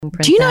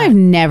Do you know I've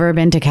never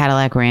been to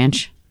Cadillac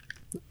Ranch?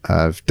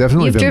 I've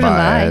definitely been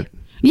by it.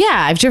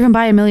 Yeah, I've driven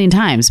by a million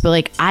times, but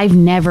like I've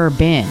never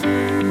been.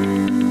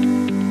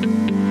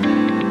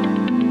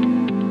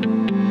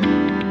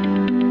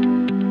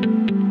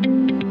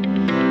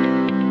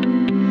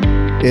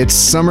 It's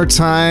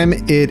summertime.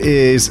 It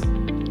is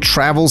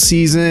travel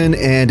season,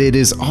 and it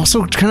is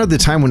also kind of the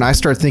time when I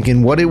start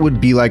thinking what it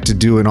would be like to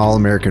do an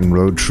all-American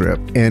road trip.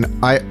 And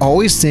I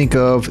always think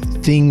of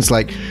things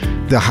like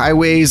the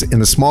highways in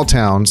the small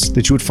towns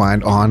that you would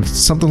find on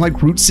something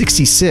like Route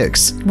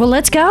 66. Well,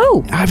 let's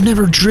go. I've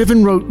never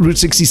driven Route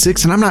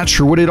 66, and I'm not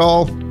sure what it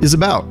all is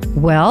about.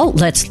 Well,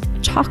 let's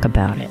talk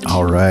about it.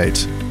 All right.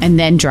 And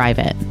then drive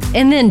it.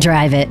 And then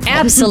drive it.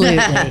 Absolutely.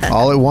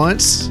 All at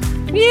once?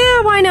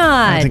 Yeah, why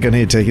not? I think I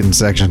need to take it in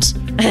sections.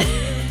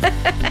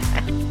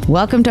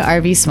 Welcome to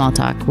RV Small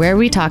Talk, where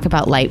we talk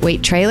about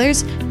lightweight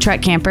trailers,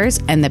 truck campers,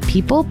 and the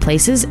people,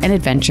 places, and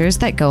adventures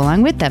that go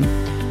along with them.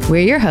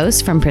 We're your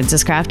hosts from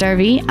Princess Craft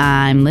RV.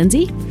 I'm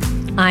Lindsay.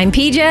 I'm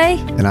PJ.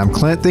 And I'm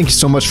Clint. Thank you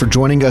so much for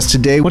joining us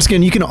today. Once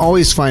again, you can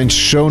always find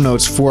show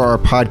notes for our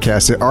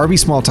podcast at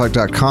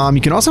rvsmalltalk.com.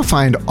 You can also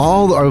find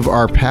all of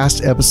our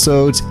past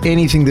episodes,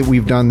 anything that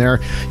we've done there.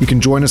 You can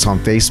join us on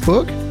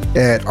Facebook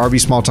at RV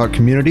Small Talk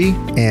Community,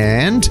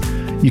 and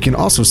you can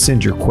also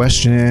send your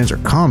questions or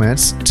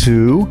comments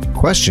to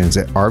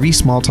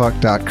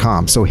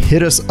questions@rvsmalltalk.com. So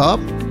hit us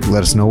up,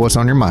 let us know what's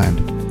on your mind.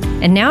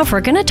 And now if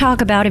we're going to talk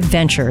about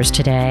adventures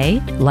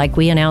today, like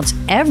we announce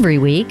every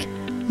week,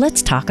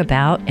 let's talk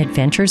about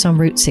adventures on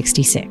Route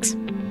 66.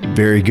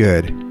 Very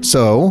good.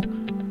 So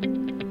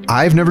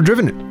I've never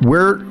driven it.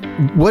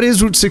 What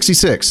is Route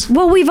 66?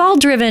 Well, we've all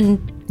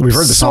driven We've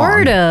heard the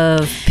sort song.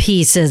 of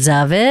pieces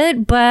of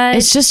it, but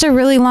It's just a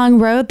really long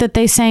road that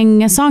they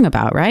sang a song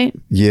about, right?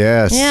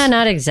 Yes. yeah,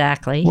 not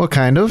exactly. What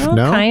kind of? Well,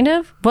 No? kind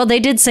of. Well, they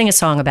did sing a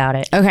song about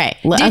it. Okay.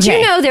 Did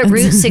you know that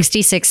Route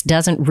 66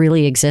 doesn't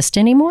really exist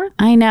anymore?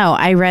 I know.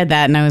 I read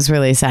that and I was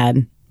really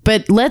sad.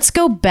 But let's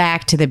go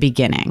back to the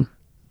beginning.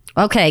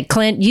 Okay,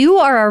 Clint, you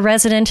are our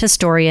resident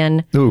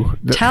historian. Ooh.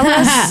 Tell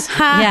us.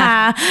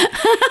 Yeah.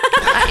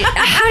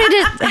 How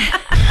did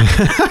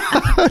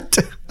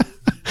it?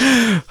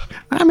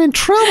 I'm in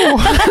trouble.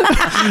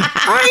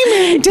 I'm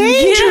in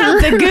danger. Get out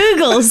the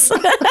Googles.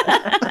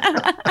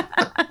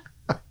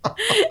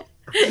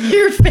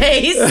 Your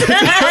face.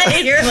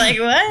 You're like,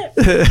 what?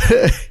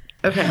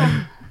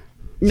 Okay.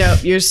 No,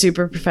 you're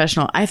super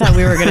professional. I thought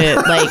we were going to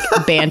like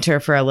banter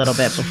for a little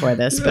bit before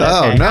this, but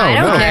okay. Oh, no, I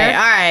don't no. care. Okay,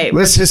 all right.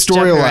 Let's jump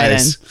right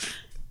historialize.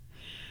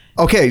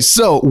 Okay,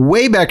 so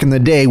way back in the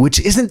day, which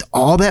isn't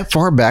all that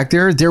far back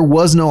there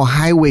was no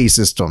highway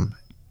system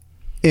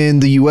in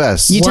the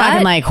U.S. You What?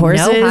 talking like No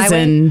horses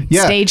highway? and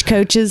Yeah.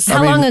 stagecoaches?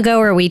 How long ago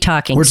are we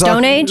talking? We're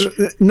Stone talking- Age?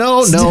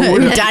 No,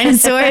 we're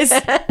Dinosaurs?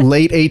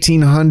 late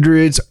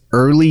 1800s,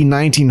 early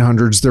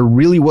 1900s. There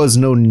really was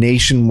no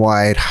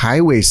nationwide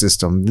highway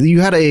system.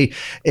 You had a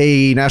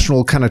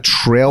national kind of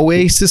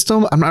trailway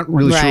system. I'm not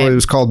really sure Right. what it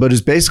was called, but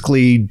it's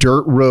basically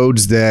dirt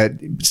roads that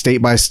state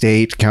by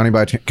state, county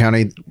by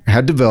county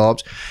had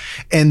developed.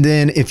 And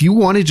then if you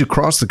wanted to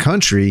cross the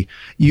country,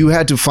 you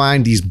had to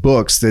find these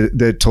books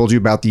that told you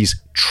about these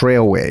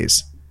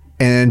trailways.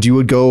 And you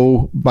would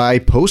go by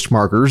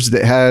postmarkers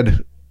that had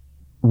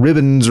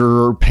ribbons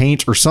or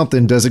paint or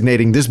something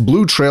designating this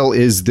blue trail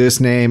is this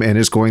name and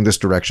is going this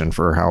direction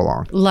for how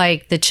long.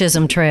 Like the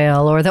Chisholm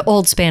Trail or the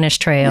Old Spanish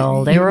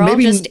Trail. They were all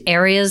Maybe- just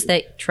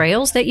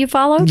trails that you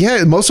followed?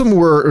 Yeah, most of them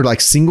were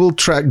like single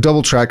track,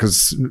 double track,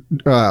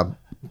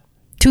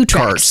 Two carts.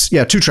 tracks.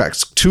 Yeah, two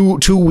tracks, two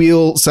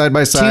wheel side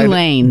by side,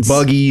 lanes.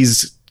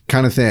 buggies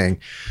kind of thing,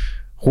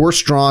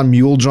 horse drawn,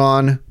 mule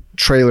drawn,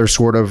 trailer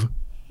sort of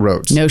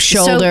roads. No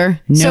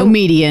shoulder, no so-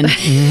 median,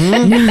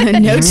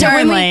 no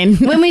turn lane.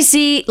 When we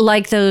see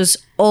like those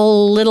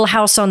old Little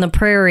House on the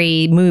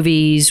Prairie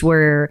movies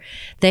where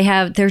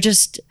they're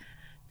just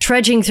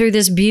trudging through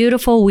this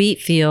beautiful wheat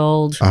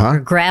field or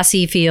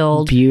grassy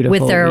field Beautiful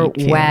with their wheat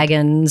field.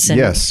 wagons and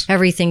Yes.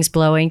 everything's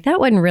blowing. That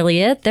wasn't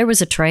really it. There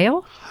was a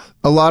trail.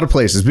 A lot of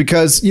places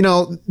because,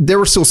 there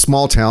were still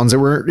small towns that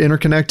were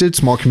interconnected,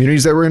 small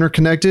communities that were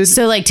interconnected.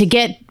 So like to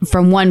get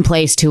from one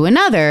place to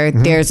another,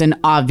 there's an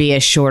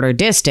obvious shorter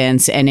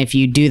distance. And if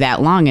you do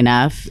that long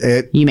enough,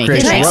 you make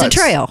creates a trail. Makes a ruts.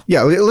 trail.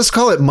 Yeah, let's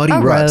call it muddy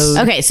ruts.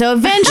 road. Okay, so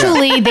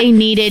eventually they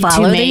needed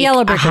Follow to the make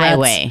yellow a brick ruts.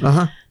 highway.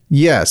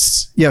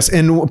 Yes,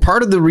 and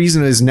part of the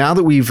reason is now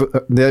that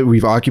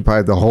we've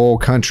occupied the whole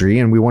country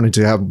and we wanted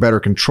to have better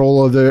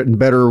control of it and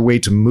better way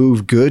to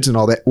move goods and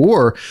all that.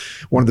 Or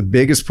one of the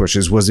biggest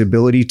pushes was the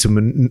ability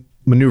to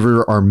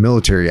maneuver our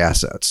military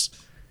assets.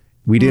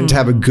 We didn't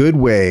have a good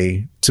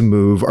way to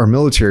move our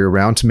military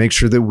around to make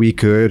sure that we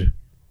could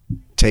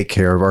take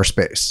care of our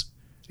space.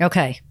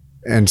 Okay.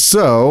 And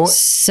so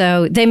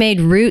So they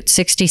made Route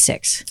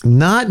 66.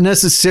 not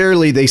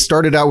necessarily they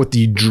started out with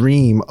the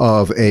dream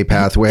of a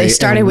pathway. They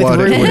started and with what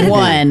it would Route be.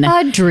 1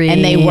 A dream.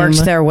 and they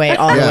worked their way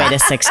all the Yeah. way to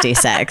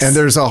 66. And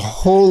there's a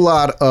whole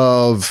lot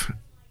of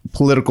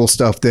political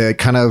stuff that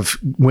kind of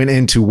went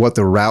into what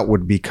the route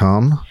would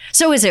become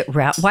So is it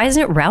route? Why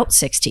isn't it Route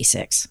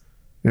 66?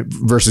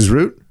 versus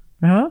route.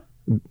 Uh-huh.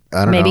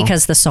 I don't Maybe know.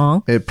 because the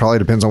song. It probably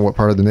depends on what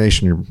part of the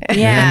nation you're.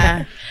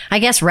 Yeah. I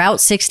guess Route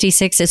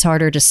 66 is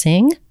harder to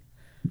sing.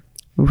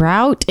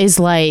 Route is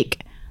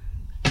like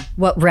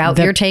What route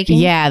you're taking?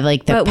 Yeah,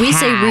 like the But we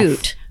say path.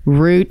 route.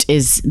 Route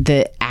is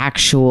the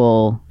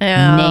actual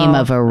name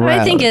of a road.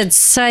 I think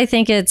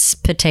it's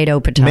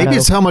potato. Maybe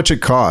it's how much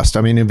it cost.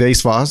 I mean, in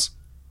Vase Vaz.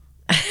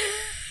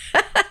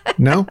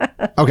 No?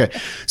 Okay.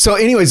 So,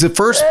 anyways, the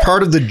first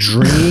part of the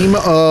dream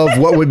of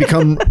what would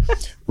become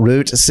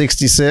Route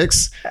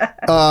 66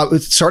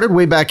 it started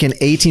way back in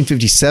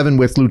 1857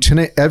 with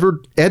Lieutenant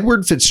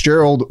Edward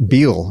Fitzgerald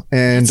Beale.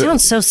 And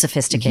Sounds so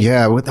sophisticated.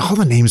 yeah, with all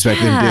the names back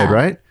then did,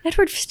 right?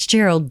 Edward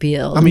Fitzgerald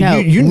Beale. I mean, no,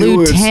 you knew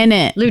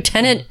Lieutenant.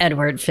 Lieutenant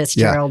Edward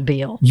Fitzgerald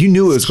Beale. you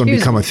knew it was going to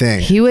become a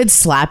thing. He would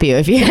slap you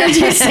if you had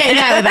to say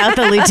that without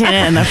the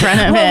lieutenant in the front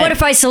of Well, it. what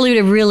if I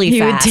saluted really he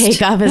fast? would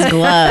take off his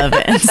glove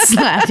and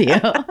slap you?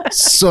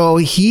 So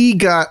he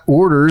got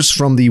orders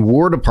from the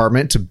War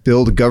Department to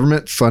build a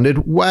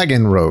government-funded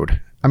wagon road.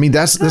 I mean,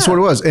 that's what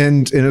it was,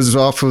 and it was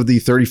off of the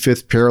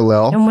 35th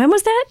parallel, And when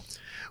was that?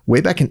 way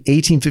back in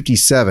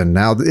 1857.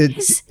 Now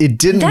it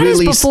didn't That is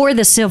really, before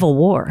the Civil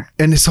War.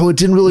 and so it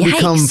didn't really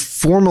become Yikes.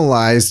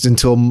 formalized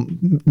until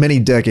many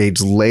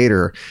decades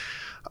later.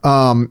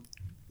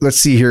 Let's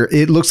see here.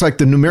 It looks like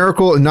the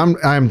numerical, and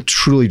I'm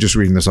truly just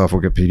reading this off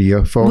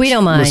Wikipedia, folks. We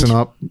don't mind. Listen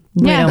up.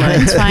 Yeah,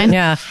 it's fine.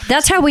 Yeah,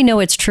 that's how we know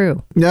it's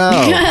true. No.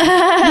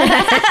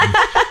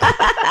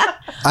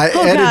 I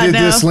edited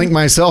this link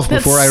myself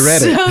before I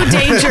read it. So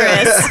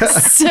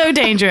dangerous. So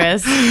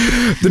dangerous.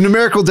 The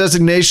numerical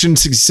designation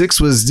 66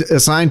 was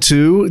assigned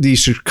to the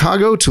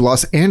Chicago to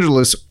Los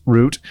Angeles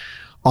route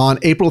on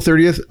April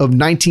 30th of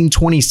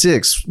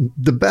 1926.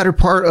 The better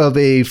part of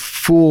a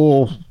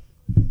full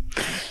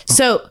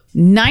So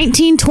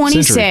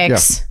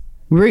 1926, Century,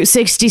 Route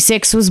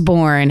 66 was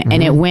born,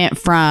 and it went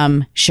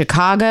from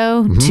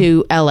Chicago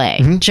to LA.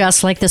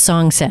 Just like the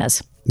song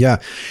says. yeah.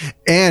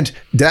 And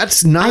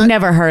that's not I've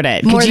never heard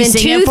it. More Could you than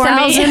sing it for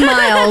 2,000 me?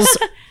 miles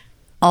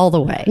all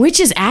the way. Which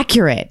is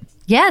accurate.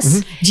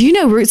 Yes. Do you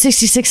know Route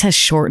 66 has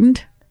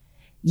shortened?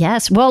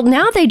 Yes. Well,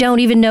 now they don't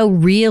even know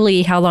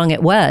really how long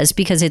it was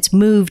because it's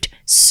moved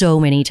so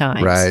many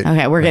times. right.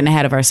 Okay, we're getting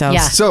ahead of ourselves.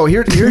 Yeah. So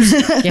here's here's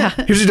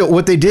the deal.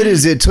 What they did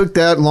is it took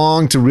that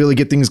long to really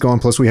get things going.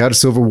 Plus, we had a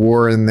Civil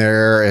War in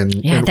there, and,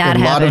 Yeah, that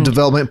and a lot of happened.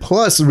 development.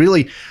 Plus,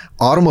 really,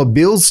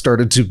 automobiles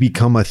started to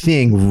become a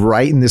thing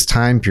right in this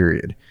time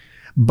period.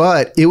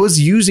 But it was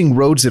using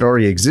roads that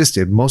already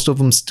existed. Most of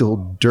them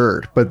still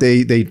dirt, but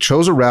they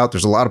chose a route.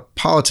 There's a lot of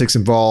politics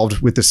involved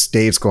with the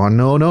states going,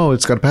 no,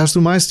 it's got to pass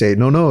through my state.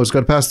 No, it's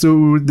got to pass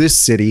through this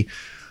city.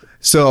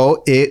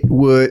 So it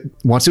would,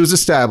 once it was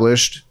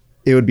established,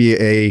 it would be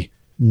a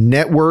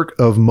network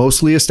of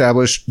mostly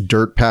established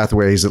dirt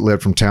pathways that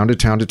led from town to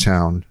town to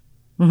town.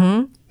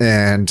 Mm-hmm.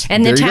 And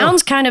And there the you go.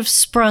 towns kind of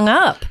sprung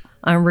up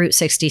on Route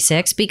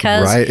 66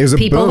 because Right. It was a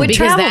people boom. would Because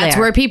travel that's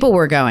there. where people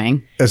were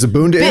going. as a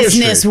boon to Business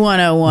industry.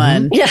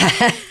 101.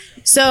 Yeah.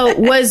 So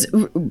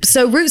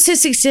Route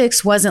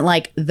 66 wasn't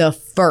like the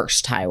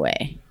first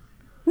highway.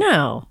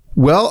 No.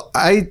 Well,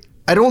 I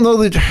don't know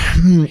that.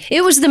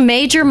 It was the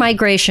major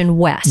migration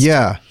west.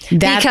 Yeah.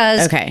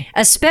 Because okay.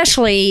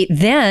 especially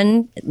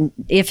then,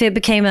 if it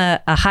became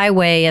a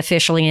highway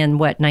officially in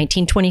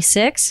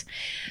 1926.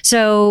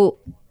 So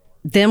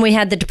then we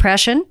had the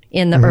Depression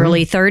in the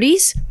early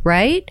 30s,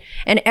 right?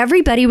 And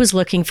everybody was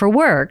looking for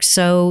work.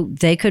 So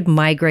they could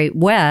migrate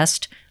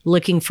west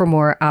looking for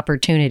more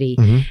opportunity.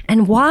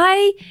 And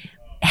why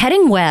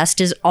heading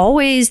west is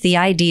always the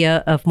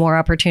idea of more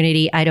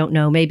opportunity? I don't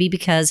know. Maybe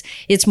because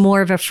it's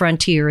more of a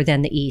frontier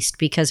than the east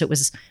because it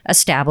was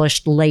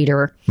established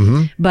later.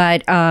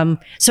 But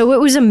so it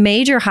was a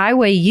major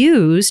highway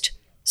used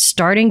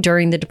starting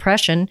during the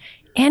Depression,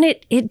 and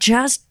it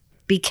just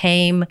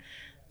became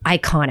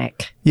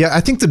iconic. Yeah,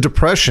 I think the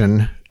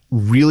Depression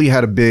really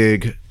had a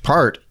big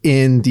part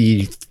in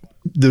the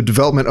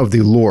development of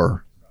the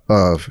lore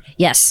of.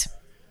 Yes.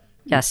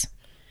 That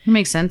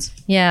makes sense.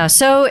 Yeah.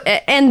 So,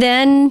 and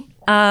then,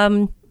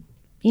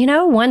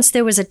 once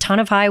there was a ton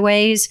of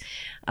highways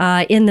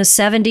in the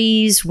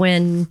 70s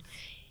when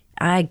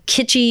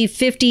kitschy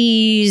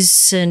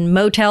 50s and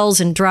motels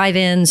and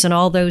drive-ins and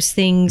all those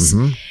things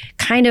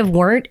kind of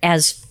weren't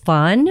as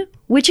fun,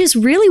 which is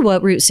really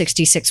what Route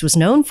 66 was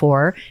known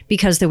for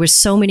because there were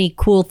so many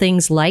cool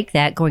things like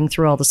that going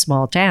through all the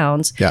small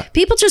towns. Yeah.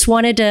 People just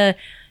wanted to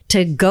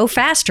go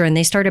faster and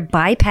they started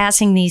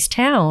bypassing these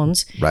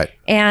towns. Right.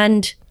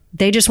 And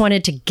they just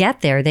wanted to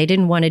get there. They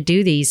didn't want to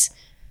do these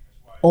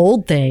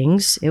old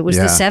things. It was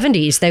Yeah. the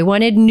 70s. They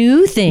wanted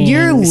new things.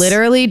 You're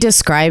literally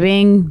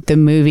describing the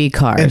movie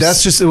Cars. And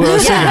that's just what I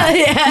was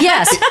thinking.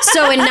 Yes.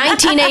 So in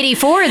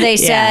 1984, they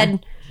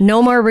said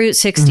no more Route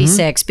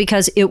 66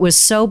 because it was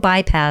so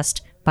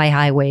bypassed by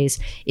highways.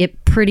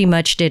 It pretty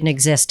much didn't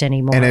exist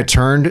anymore. And it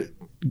turned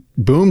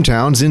boom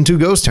towns into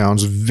ghost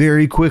towns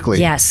very quickly.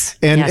 Yes.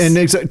 And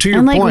Yes. to your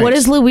And like, point, what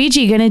is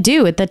Luigi going to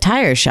do at the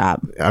tire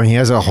shop? I mean, he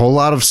has a whole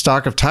lot of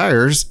stock of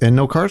tires and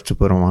no cars to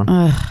put them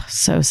on.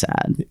 So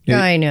sad.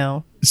 I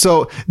know.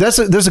 So that's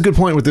a good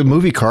point with the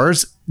movie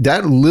Cars.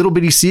 That little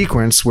bitty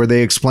sequence where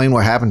they explain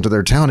what happened to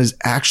their town is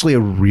actually a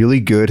really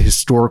good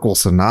historical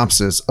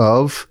synopsis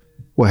of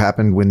what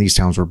happened when these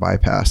towns were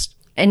bypassed.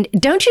 And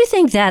don't you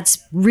think that's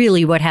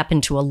really what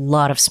happened to a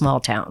lot of small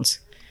towns?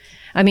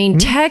 I mean,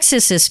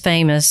 Texas is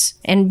famous,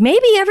 and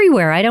maybe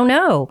everywhere, I don't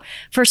know,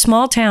 for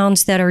small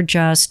towns that are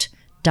just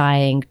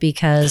dying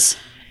because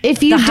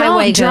If you the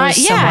highway don't drive,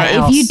 goes somewhere if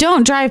else. you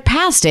don't drive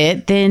past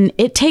it, then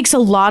it takes a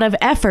lot of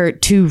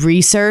effort to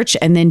research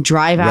and then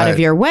drive out of Right.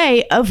 your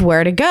way of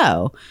where to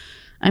go.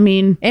 I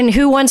mean, And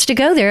who wants to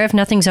go there if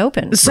nothing's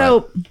open?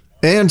 so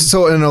And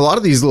so in a lot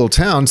of these little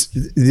towns,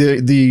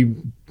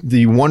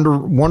 the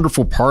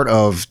wonderful part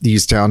of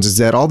these towns is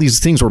that all these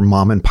things were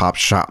mom and pop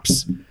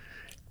shops.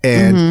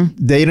 And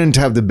they didn't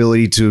have the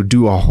ability to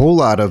do a whole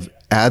lot of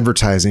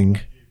advertising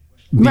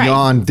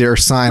beyond their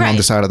sign on Right.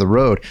 the side of the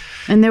road.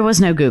 and there was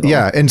no Google.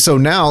 Yeah. And so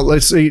now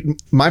let's say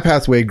my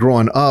pathway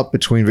growing up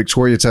between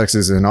Victoria,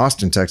 Texas and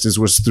Austin, Texas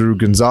was through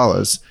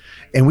Gonzales.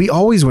 And we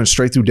always went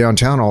straight through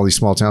downtown, all these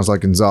small towns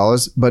like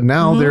Gonzales. But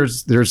now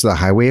there's the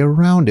highway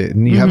around it.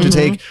 And you have to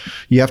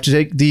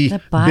take the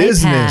bypass.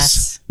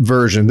 business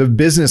version, the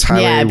business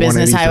highway. Yeah,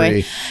 business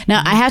 183. highway.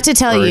 Now, I have to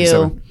tell Or you,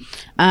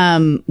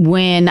 87.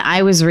 when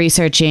I was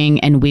researching,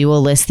 and we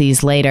will list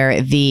these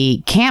later,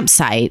 the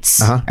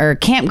campsites or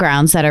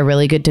campgrounds that are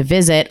really good to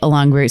visit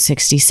along Route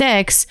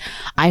 66,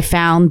 I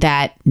found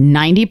that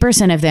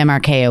 90% of them are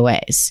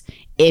KOAs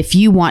if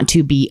you want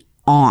to be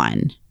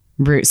on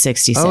Route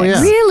 66. Oh, yeah.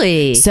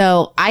 Really?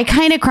 So I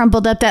kind of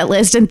crumpled up that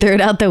list and threw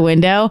it out the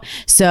window.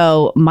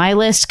 So my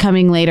list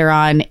coming later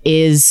on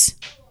is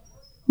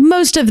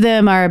most of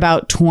them are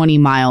about 20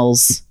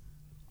 miles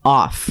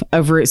off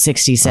of Route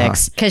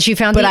 66. Because you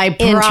found But the I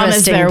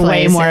promise interesting they're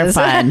way more places.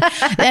 fun.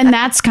 And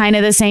that's kind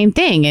of the same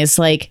thing. Is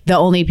like the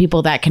only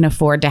people that can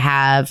afford to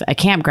have a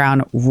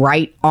campground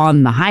right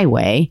on the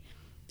highway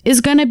is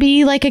going to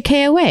be like a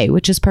KOA,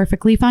 which is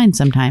perfectly fine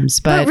sometimes.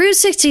 But Route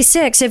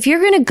 66, if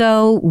you're going to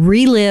go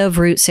relive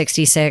Route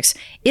 66,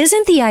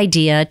 isn't the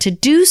idea to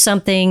do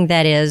something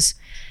that is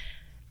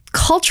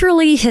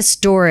culturally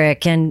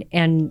historic and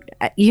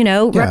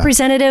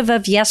representative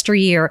of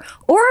yesteryear,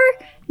 or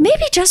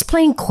maybe just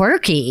plain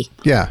quirky?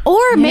 Yeah. or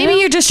maybe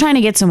you're just trying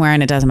to get somewhere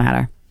and it doesn't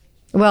matter.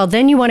 Well,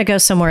 then you want to go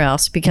somewhere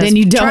else because Then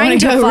you don't trying wanna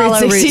to go Route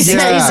follow Route 66.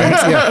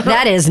 66, Yeah.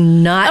 that is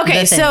not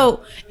Okay, the thing.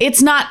 so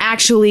it's not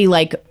actually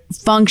like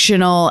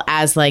functional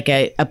as like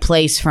a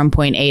place from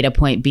point A to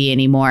point B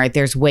anymore.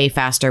 There's way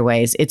faster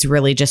ways. It's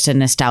really just a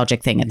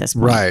nostalgic thing at this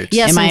point. Right.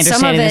 Yes, Am I and some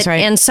of understanding it, this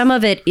right? and some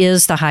of it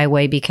is the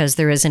highway because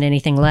there isn't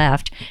anything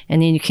left,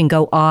 and then you can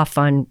go off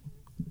on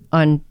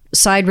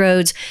side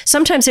roads.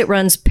 Sometimes it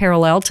runs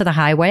parallel to the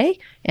highway,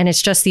 and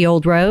it's just the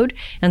old road,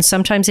 and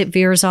sometimes it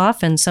veers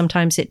off, and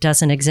sometimes it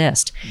doesn't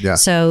exist. Yeah.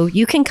 So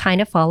you can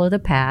kind of follow the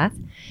path,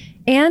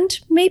 and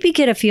maybe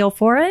get a feel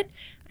for it.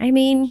 I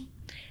mean,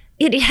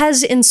 it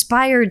has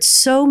inspired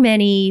so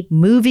many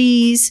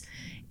movies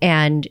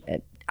and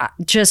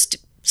just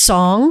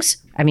songs.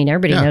 I mean,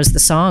 everybody Yeah. knows the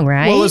song,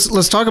 right? Well,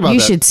 let's talk about You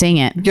that. should sing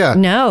it. Yeah.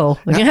 No.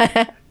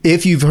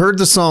 If you've heard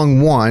the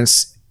song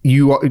once,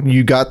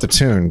 you got the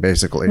tune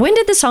basically. When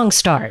did the song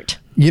start?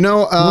 You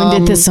know,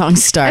 When did the song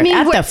start? mean,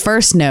 At what- the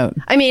first note.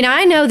 I mean,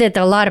 I know that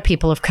a lot of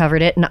people have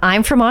covered it, and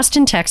I'm from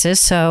Austin, Texas,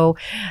 so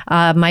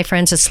my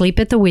friends Asleep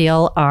at the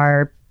Wheel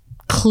are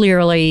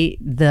clearly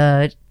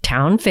the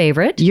town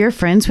favorite. You're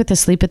friends with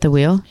Asleep at the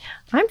Wheel?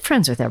 I'm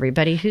friends with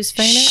everybody who's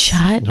famous.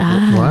 Shut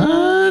up.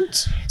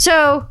 what?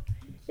 So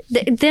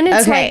then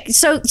it's Okay. like,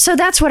 so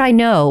that's what I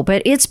know,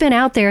 but it's been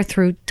out there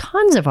through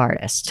tons of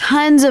artists.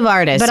 Tons of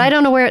artists. But I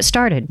don't know where it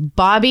started.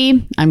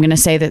 Bobby, I'm going to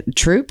say the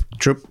Troop.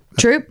 Troop.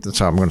 Troop. That's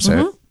how I'm going to say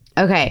it.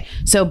 Okay,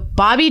 so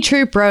Bobby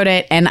Troop wrote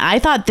it, and I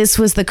thought this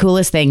was the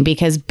coolest thing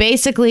because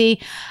basically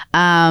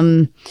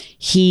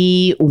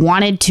he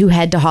wanted to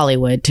head to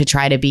Hollywood to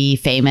try to be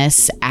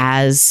famous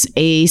as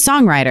a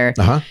songwriter.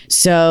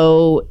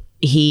 So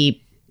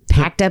he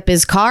packed up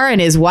his car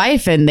and his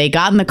wife, and they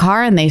got in the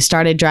car and they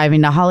started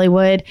driving to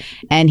Hollywood,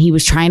 and he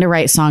was trying to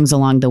write songs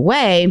along the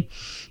way,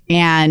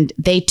 and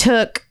they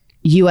took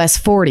US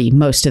 40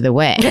 most of the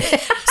way.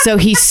 So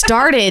he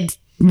started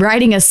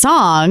writing a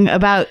song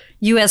about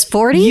US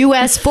 40?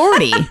 US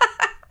 40.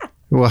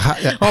 Well,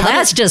 Well,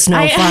 that's just no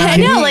I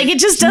fun. know, like it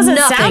just doesn't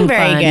Nothing sound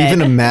very fun. good.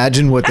 even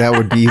imagine what that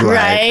would be like.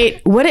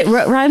 Right? What it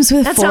rhymes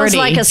with That 40? sounds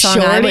like a song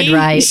I would Shorty?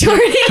 write.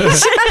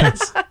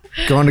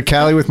 Shorty. Going to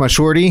Cali with my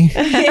shorty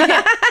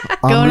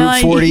on Going Route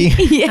on- 40.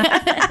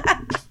 Yeah.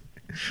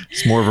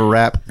 It's more of a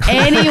rap.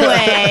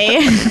 Anyway.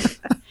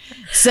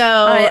 So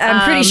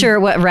I'm pretty sure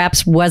what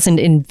raps wasn't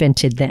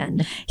invented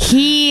then.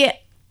 he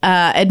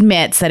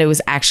admits that it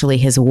was actually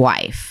his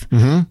wife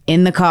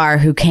in the car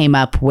who came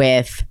up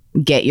with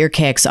Get Your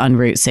Kicks on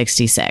Route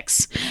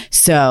 66.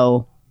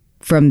 So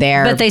from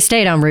there, But they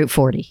stayed on Route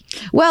 40.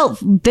 well,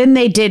 then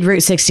they did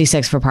Route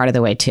 66 for part of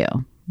the way too.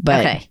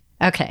 But Okay.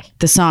 Okay.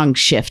 the song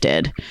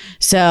shifted.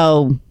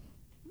 So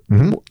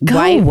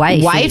Go,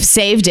 wifey. wife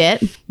saved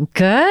it.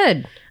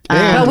 Good.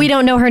 And- But we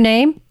don't know her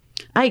name?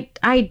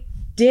 I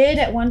did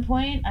at one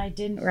point. I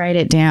didn't write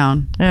it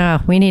down. Oh,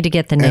 we need to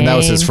get the name. And that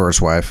was his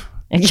first wife.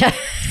 Yeah.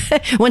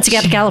 Once he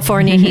got to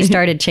California, he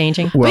started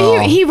changing. Well,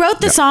 But he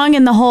wrote the song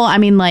in the whole,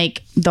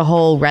 like the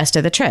whole rest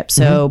of the trip.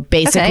 So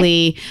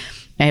basically,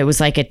 it was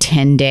like a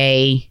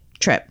 10-day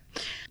trip.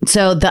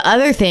 So the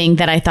other thing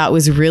that I thought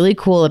was really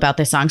cool about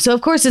this song, so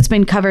of course it's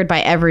been covered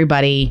by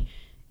everybody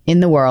in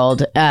the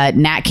world.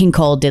 Nat King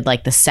Cole did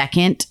like the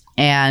second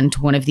and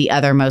one of the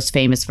other most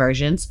famous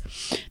versions.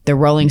 The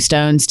Rolling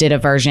Stones did a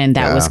version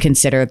that was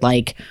considered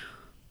like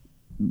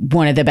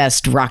one of the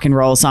best rock and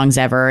roll songs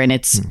ever, and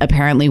it's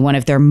apparently one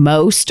of their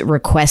most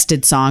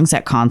requested songs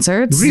at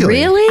concerts.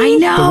 Really? I The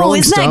know, Rolling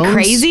isn't that Stones?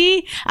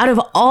 crazy? Out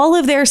of all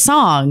of their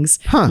songs,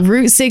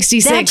 Route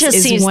 66 That just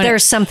is seems one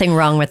there's something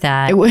wrong with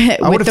that. with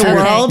would've the thought-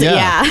 world.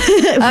 Yeah.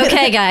 Yeah.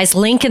 Okay, guys,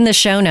 link in the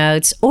show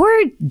notes or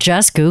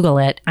just Google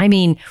it. I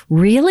mean,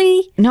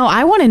 really? No,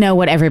 I want to know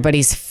what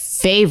everybody's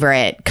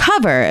favorite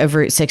cover of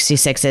Route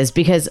 66 is,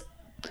 because,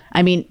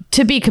 I mean,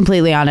 to be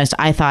completely honest,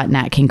 I thought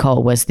Nat King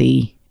Cole was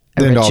the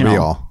End all be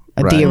original. all.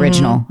 The Right.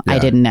 original. I Yeah.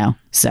 didn't know.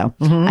 So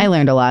I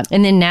learned a lot.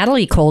 And then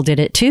Natalie Cole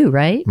did it too,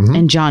 right?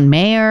 And John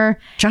Mayer.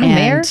 John and-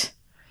 Mayer?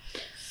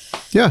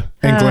 Yeah.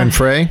 And Glenn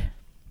Frey.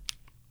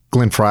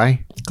 Glenn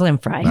Fry. Glenn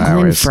Fry.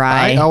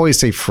 Fry. I always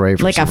say Frey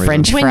for Like some a reason.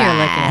 French when fry. you're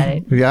looking at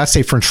it. Yeah, I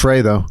say French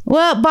Frey though.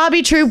 Well,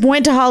 Bobby Troop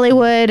went to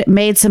Hollywood,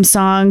 made some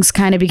songs,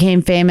 kind of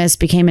became famous,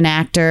 became an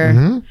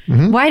actor.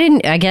 Why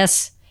didn't, I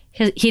guess,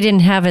 he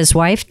didn't have his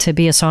wife to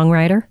be a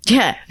songwriter?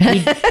 Yeah,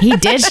 he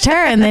ditched her,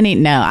 and then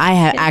I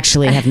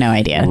actually have no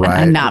idea.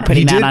 I'm not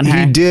putting that on her.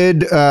 He did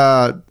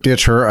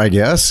ditch her, I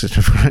guess.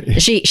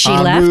 She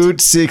on left?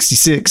 Route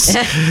 66,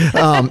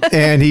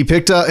 and he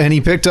picked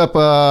up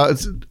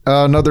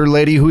another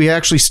lady who he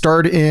actually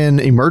starred in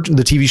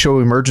the TV show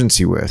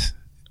Emergency with.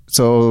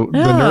 So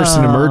the nurse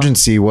in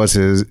Emergency was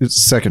his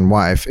second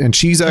wife, and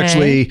she's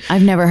actually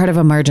I've never heard of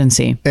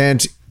Emergency.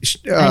 and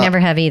I never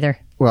have either.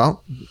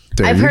 well,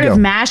 there I've you heard go. of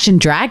MASH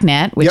and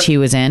Dragnet, which Yep. he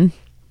was in.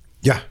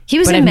 Yeah, He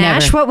was But in I've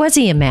MASH. never- What was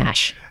he in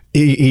MASH?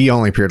 he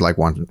only appeared like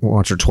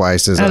once or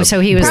twice as Oh, so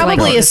he was Probably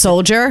like a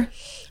soldier.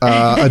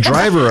 a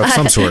driver of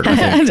some sort.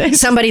 I think.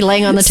 somebody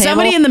laying on the table.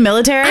 Somebody in the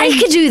military. I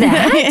could do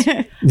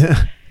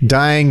that.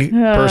 Dying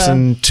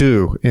person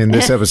 2 in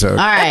this episode.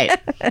 All right.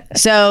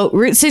 So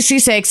Route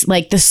 66,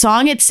 like the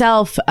song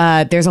itself,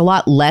 there's a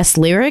lot less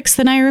lyrics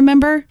than I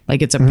remember.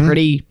 Like it's a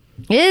pretty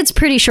It's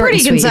pretty short pretty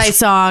and sweet. concise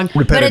song. But it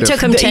Repetitive.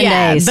 took him 10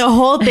 days. The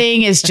whole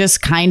thing is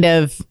just kind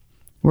of,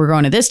 we're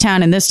going to this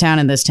town and this town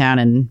and this town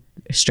and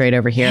straight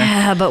over here.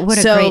 Yeah, but what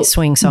a great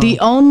swing song. The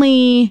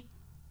only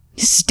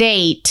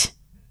state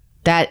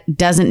that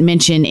doesn't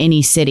mention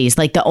any cities,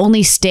 like the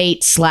only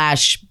state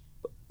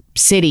 /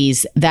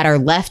 cities that are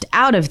left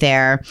out of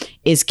there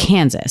is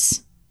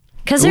Kansas.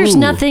 Because there's Ooh.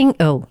 nothing.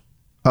 Oh,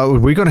 Oh, are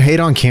we going to hate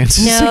on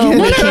Kansas no. again?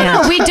 We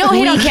can't. We don't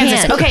hate on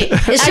Kansas. can't. Okay,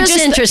 It's just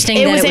interesting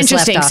It that was it was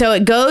left interesting. off. So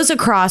it goes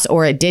across,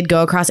 or it did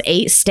go across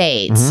 8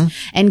 states,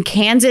 and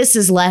Kansas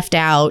is left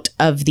out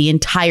of the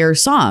entire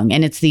song,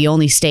 and it's the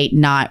only state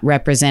not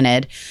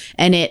represented.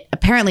 And it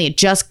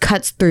just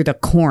cuts through the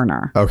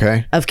corner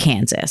Okay. of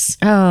Kansas.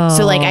 Oh.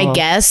 So like I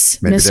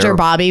guess Maybe Mr. they're-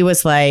 Bobby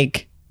was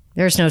like,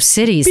 There's no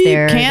cities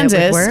there. that would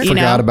Kansas, work. you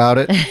Forgot know. about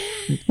it.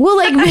 Well,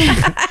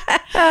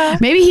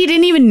 like maybe he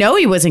didn't even know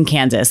he was in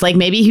Kansas. Like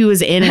maybe he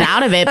was in and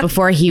out of it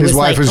before he His was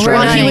wife like, was or he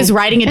driving. was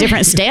writing a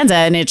different stanza,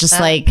 and it just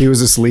like, He was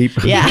asleep.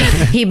 yeah.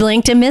 He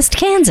blinked and missed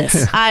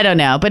Kansas. I don't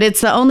know, but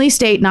it's the only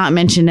state not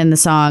mentioned in the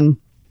song.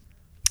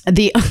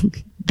 The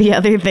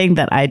other thing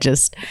that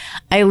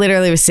I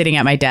literally was sitting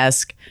at my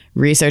desk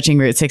researching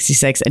Route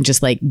 66 and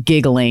just like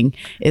giggling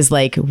is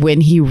like when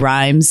he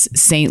rhymes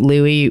St.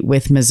 Louis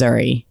with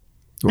Missouri.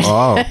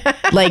 Oh.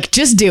 Like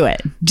just do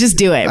it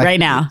right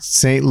now.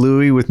 St.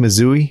 Louis with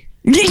Missouri.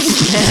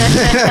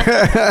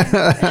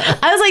 I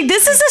was like,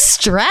 this is a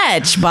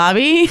stretch,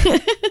 Bobby.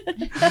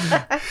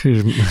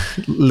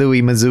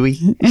 Louis Missouri.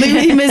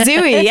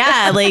 Missouri,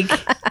 yeah. Like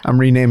I'm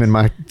renaming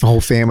my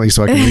whole family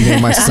so I can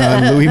rename my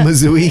son Louis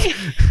Missouri.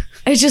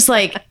 it's just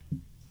like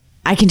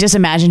I can just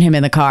imagine him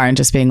in the car and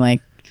just being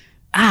like,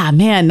 ah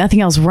man,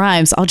 nothing else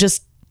rhymes. I'll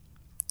just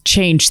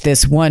change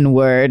this one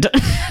word.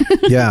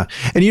 Yeah.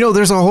 And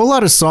there's a whole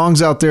lot of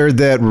songs out there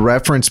that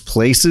reference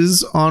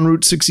places on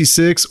Route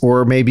 66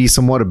 or maybe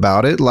somewhat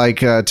about it. Like,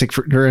 take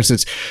for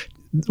instance,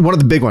 one of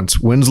the big ones,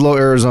 Winslow,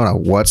 Arizona.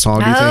 What song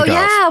do you Oh, think of?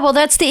 yeah. Well,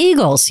 that's the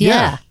Eagles.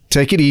 Yeah.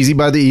 Take It Easy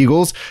by the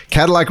Eagles.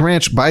 Cadillac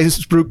Ranch by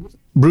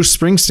Bruce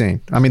Springsteen.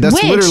 I mean, that's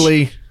Which-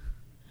 literally...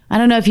 I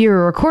don't know if you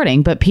were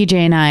recording, but PJ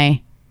and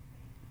I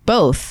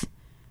both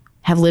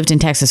have lived in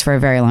Texas for a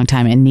very long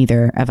time, and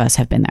neither of us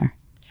have been there.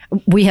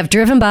 We have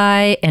driven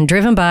by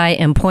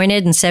and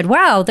pointed and said,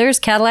 wow, there's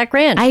Cadillac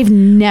Ranch. I've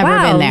never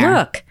wow, been there.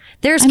 Look,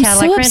 there's I'm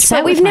Cadillac so Ranch. upset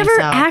But we've with never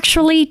myself.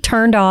 actually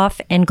turned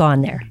off and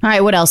gone there. All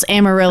right, what else?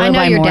 Amarillo I know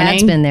by your morning.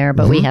 dad's been there,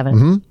 but we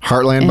haven't.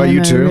 Heartland by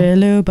U2.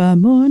 Amarillo by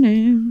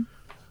morning.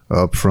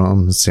 Up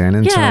from San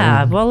Antonio.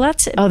 Yeah, well,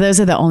 that's it. Oh, those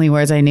are the only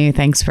words I knew.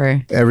 Thanks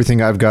for.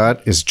 Everything I've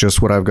got is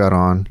just what I've got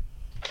on.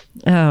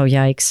 Oh,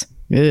 yikes.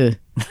 Ugh.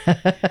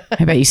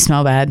 I bet you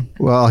smell bad. Of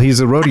Well, he's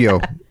a rodeo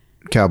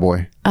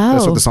cowboy.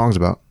 That's what the song's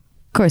about.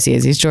 course he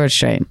is. He's George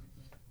Strait.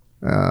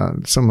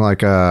 Something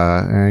like,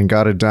 I ain't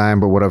got a dime,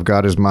 but what I've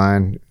got is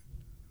mine.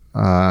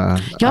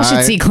 Y'all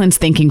should see Clint's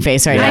thinking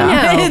face right now.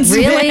 I know.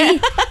 Really?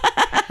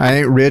 I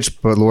ain't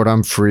rich, but Lord,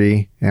 I'm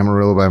free.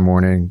 Amarillo by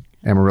morning.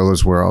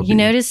 Amarillo's where I'll be. You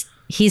notice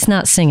he's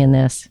not singing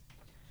this.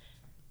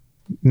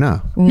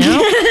 No.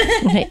 No?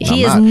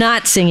 He is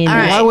not singing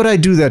this. Why would I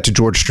do that to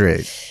George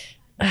Strait?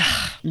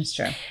 That's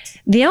true.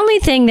 The only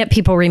thing that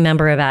people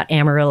remember about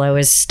Amarillo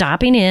is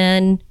stopping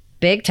in,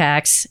 big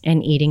tax,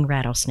 and eating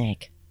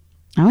rattlesnake.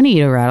 I want to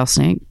eat a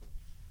rattlesnake.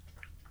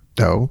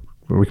 No.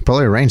 We can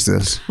probably arrange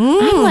this.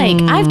 I'm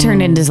like, I've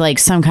turned into like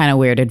some kind of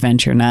weird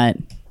adventure nut.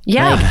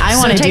 Yeah. Like, I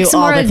want to take do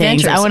some all more the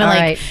things. I adventures. want to All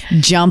like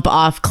right. jump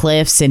off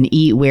cliffs and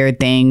eat weird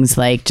things.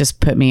 Like, just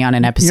put me on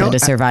an episode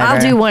of Survivor.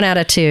 I'll do 1 out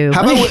of 2.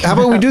 How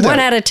about we do that? 1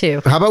 out of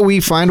 2. How about we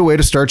find a way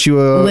to start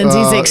you a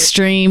Lindsay's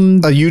extreme.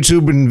 a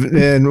YouTube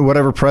and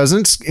whatever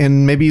presents,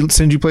 and maybe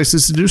send you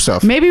places to do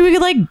stuff. Maybe we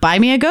could like buy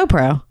me a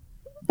GoPro.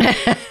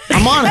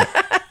 I'm on it.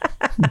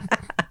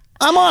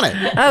 I'm on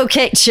it.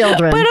 Okay,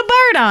 children. Put a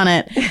bird on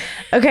it.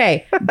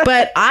 Okay.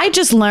 But I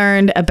just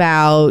learned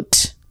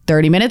about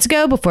 30 minutes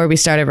ago before we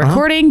started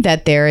recording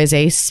that there is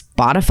a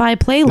Spotify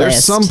playlist.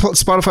 There's some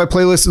Spotify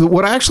playlists.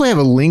 What I actually have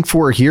a link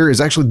for here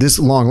is actually this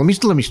long.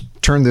 Let me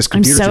turn this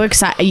I'm computer. so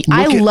excited.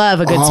 I love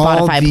a good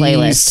Spotify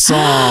playlist.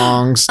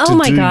 Songs. Oh to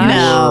my do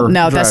God. your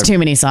No, that's drive. too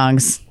many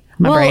songs.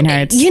 My brain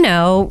hurts. You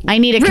know, I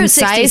need a Route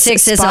concise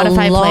 66 is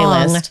Spotify a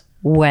long playlist.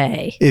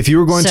 way. If you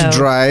were going to So-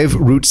 drive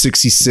Route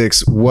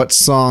 66, what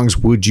songs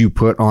would you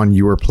put on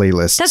your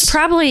playlist? That's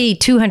probably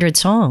 200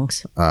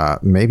 songs.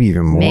 Maybe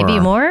even more. Maybe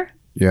more.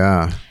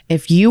 Yeah.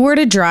 If you were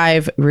to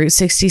drive Route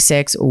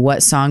 66,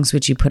 what songs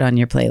would you put on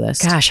your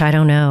playlist? Gosh, I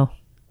don't know.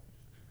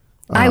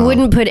 I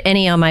wouldn't put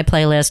any on my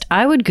playlist.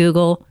 I would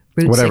Google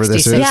Route Whatever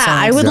this 66 is. Yeah, songs.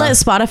 I would Yeah. let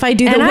Spotify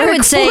do the and work I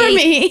would say, for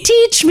me.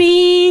 teach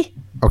me.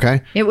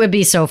 Okay. It would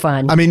be so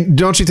fun. I mean,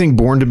 don't you think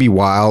Born to Be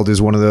Wild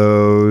is one of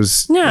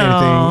those? No.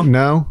 Anything?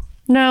 No?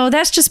 No,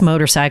 that's just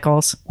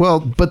motorcycles.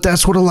 Well, but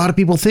that's what a lot of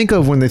people think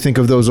of when they think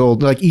of those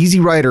old, like Easy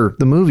Rider,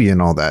 the movie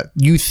and all that.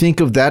 You think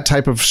of that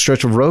type of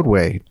stretch of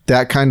roadway,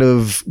 that kind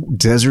of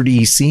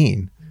deserty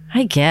scene.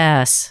 I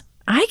guess.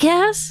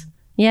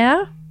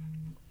 Yeah.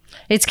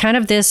 It's kind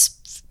of this.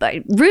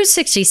 Route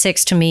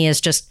 66 to me is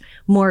just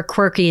more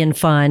quirky and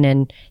fun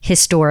and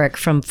historic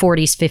from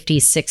 40s,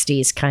 50s,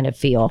 60s kind of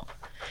feel.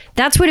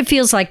 That's what it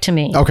feels like to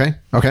me. Okay.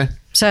 Okay.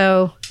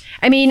 So,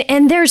 I mean,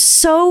 and there's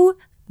so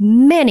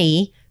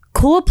many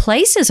cool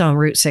places on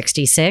Route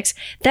 66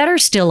 that are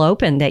still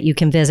open that you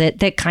can visit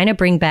that kind of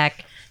bring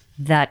back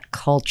that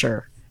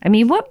culture. I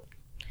mean,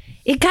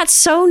 it got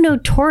so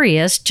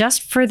notorious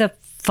just for the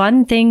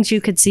fun things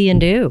you could see and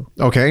do.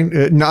 Okay.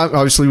 Not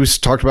obviously, we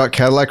talked about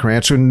Cadillac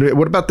Ranch. And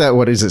what about that?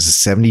 What is it? A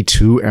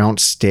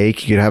 72-ounce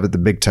steak you could have at the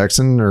Big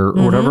Texan or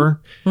whatever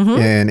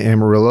in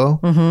Amarillo.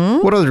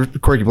 What other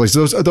quirky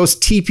places? Those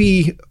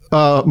teepee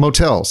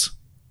motels.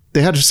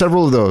 They had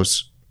several of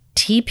those.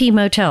 TP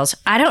motels.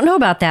 I don't know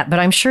about that, but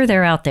I'm sure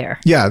they're out there.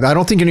 Yeah, I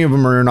don't think any of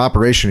them are in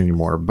operation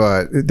anymore,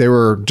 but they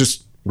were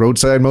just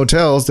roadside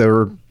motels. They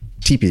were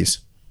teepees.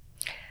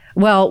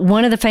 Well,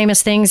 one of the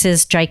famous things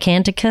is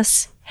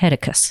Giganticus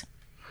Heticus.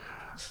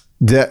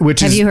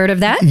 Have you heard of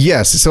that?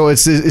 Yes. So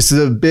it's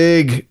the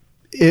big.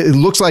 It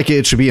looks like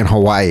it should be in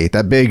Hawaii.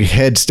 That big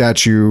head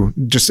statue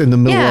just in the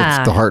middle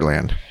of the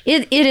heartland.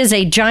 It is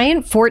a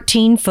giant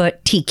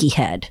 14-foot tiki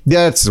head.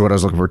 Yeah, that's what I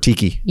was looking for.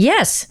 Tiki.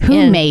 Yes. Who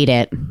in made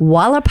it?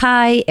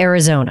 Wallapai,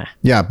 Arizona.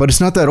 Yeah, but it's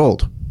not that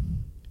old.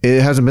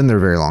 It hasn't been there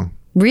very long.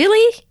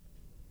 Really?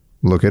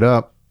 Look it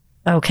up.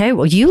 Okay.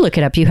 Well, you look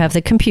it up. You have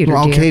the computer.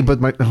 Well, dear. okay, but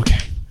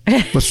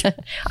Let's,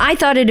 I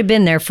thought it had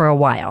been there for a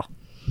while.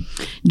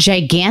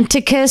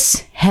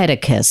 Giganticus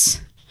Heticus.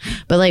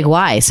 But like,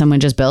 why? Someone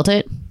just built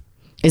it?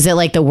 Is it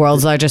like the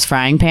world's largest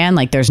frying pan?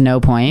 Like, there's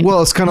no point.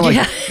 well, it's kind of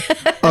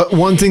like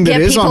one thing that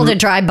Get is people on to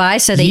drive by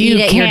so they you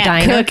eat at your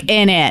can't diner. cook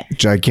in it.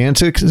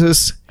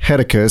 Giganticus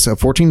Heticus, a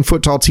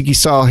 14-foot tall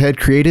tiki-style head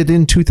created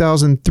in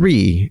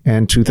 2003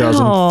 and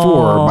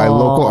 2004 by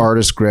local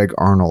artist Greg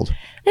Arnold.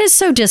 It's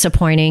so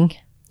disappointing.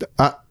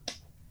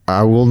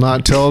 I will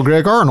not tell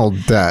Greg Arnold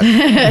that.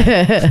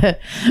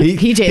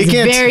 PJ is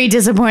very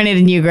disappointed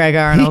in you, Greg He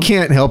Arnold.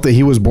 can't help that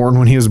he was born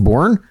when he was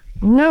born.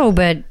 No,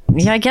 but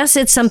I guess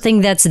it's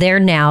something that's there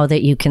now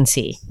that you can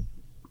see.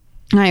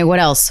 All right, what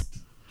else?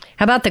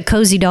 How about the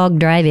Cozy Dog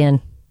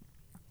Drive-In?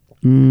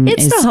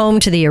 It's the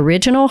home to the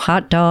original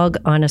hot dog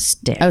on a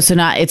stick. Oh, so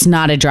it's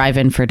not a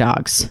drive-in for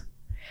dogs.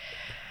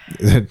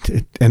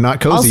 And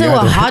not cozy Also,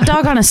 either. a hot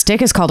dog on a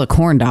stick is called a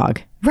corn dog.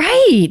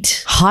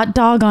 Right. Hot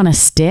dog on a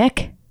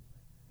stick?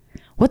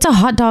 What's a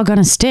hot dog on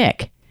a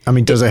stick? I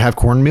mean, does it have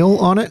cornmeal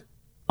on it?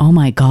 Oh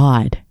my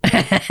God.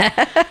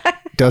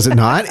 Does it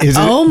not? Is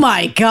it? Oh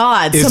my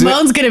God. Is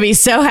Simone's going to be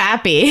so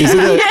happy. Is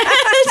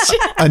it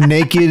A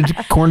naked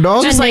corn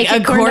dog? Just like a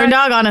naked corn corn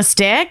dog? dog on a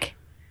stick?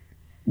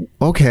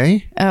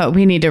 Okay. Oh,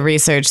 we need to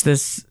research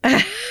this.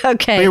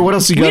 Okay. Hey, what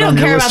else you got We don't on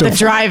your care list about the of-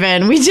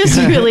 drive-in. We just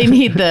really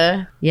need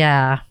the...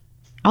 Yeah.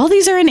 All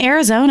these are in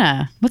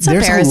Arizona. What's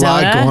There's up, Arizona? a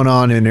lot going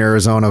on in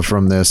Arizona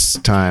from this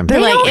time. They're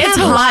like, don't it's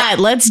have a lot- hot.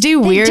 Let's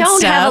do They weird don't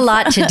stuff. have a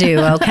lot to do,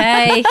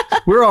 okay?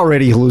 We're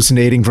already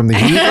hallucinating from the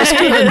heat. Let's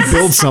go ahead and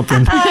build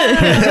something.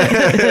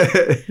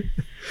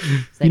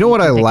 You know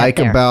what I like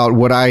there. about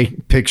what I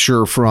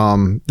picture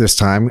from this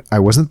time? I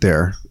wasn't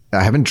there.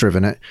 I haven't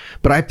driven it,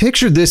 but I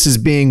picture this as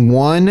being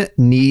one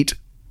neat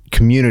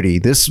community.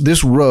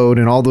 This road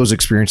and all those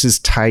experiences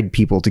tied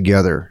people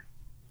together.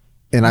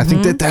 And I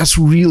think that that's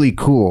really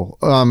cool.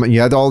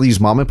 You had all these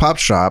mom and pop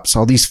shops,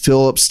 all these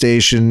fill-up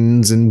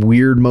stations and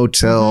weird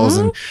motels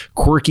and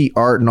quirky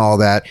art and all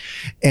that.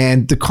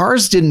 And the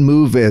cars didn't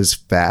move as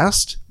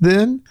fast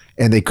then,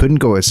 and they couldn't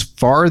go as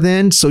far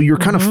then. So you're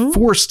kind of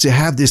forced to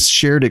have this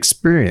shared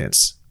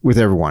experience with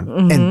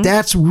everyone. And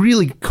that's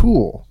really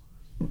cool.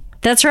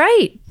 That's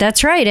right.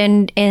 That's right.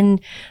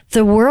 And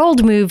the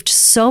world moved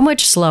so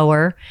much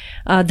slower.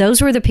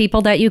 Those were the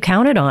people that you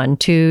counted on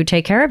to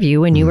take care of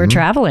you when you were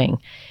traveling.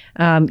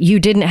 You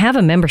didn't have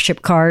a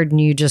membership card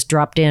and you just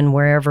dropped in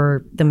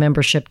wherever the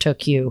membership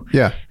took you.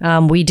 Yeah.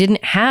 We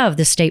didn't have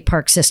the state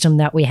park system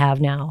that we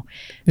have now.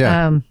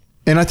 Yeah.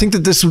 And I think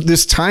that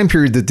this time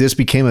period that this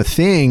became a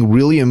thing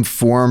really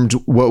informed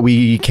what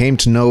we came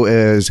to know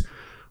as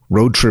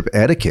road trip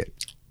etiquette.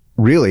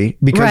 Really,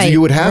 because Right, you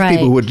would have right.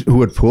 people who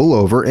would pull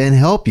over and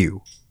help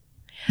you.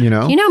 You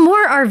know?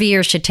 More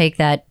RVers should take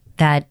that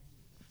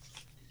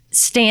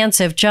stance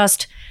of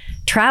just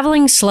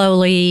traveling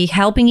slowly,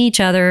 helping each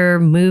other,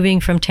 moving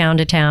from town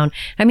to town.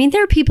 I mean,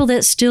 there are people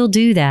that still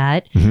do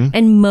that,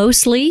 and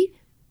mostly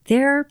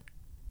they're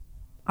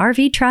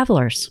RV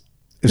travelers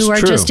It's who are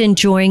true. just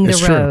enjoying the It's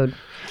true. road.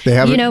 They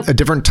have You know- a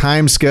different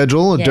time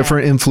schedule, and Yeah.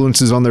 different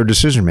influences on their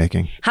decision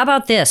making. How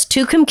about this?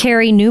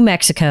 Tucumcari, New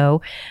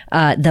Mexico,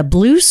 the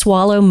Blue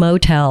Swallow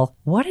Motel.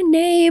 What a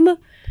name!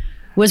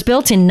 Was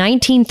built in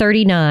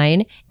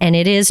 1939, and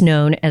it is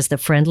known as the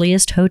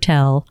friendliest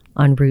hotel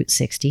on Route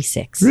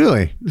 66.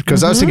 Really?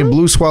 Because I was thinking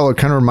Blue Swallow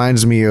kind of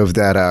reminds me of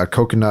that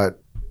coconut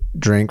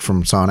drink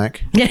from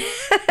Sonic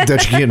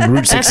that you get in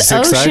Route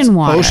 66. ocean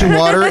water. Ocean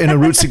water in a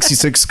Route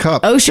 66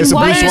 cup. Ocean It's a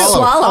Blue water,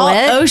 Swallow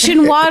it.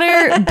 ocean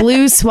water,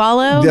 blue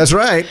swallow. That's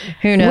right.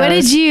 Who knows? What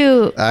did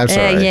you? I'm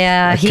sorry.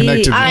 yeah, I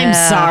connected I'm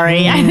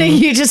sorry. I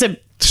think you just.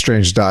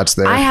 strange dots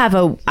there. I have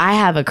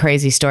a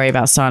crazy story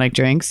about Sonic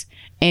drinks.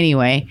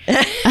 Anyway,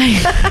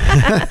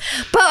 But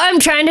I'm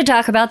trying to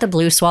talk about the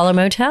Blue Swallow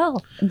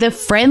Motel the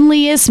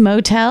friendliest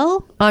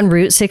motel. on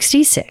Route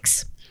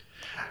 66.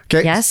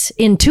 Okay. Yes,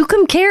 in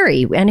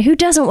Tucumcari. And who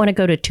doesn't want to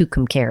go to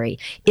Tucumcari?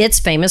 It's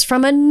famous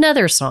from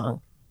another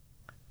song.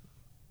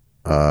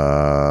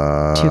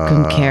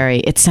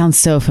 Tucumcari. It sounds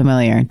so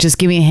familiar. Just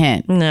give me a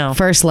hint. No.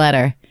 First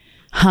letter.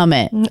 Hum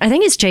it. I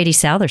think it's J.D.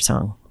 Souther's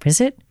song.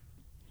 Is it?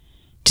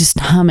 Just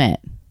hum it.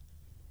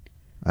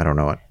 I don't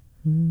know it.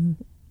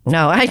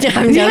 No, I don't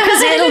know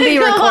because it'll be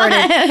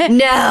recorded.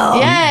 No.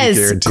 Yes.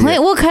 guarantee Clint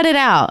it. will cut it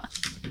out.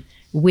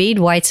 Weed,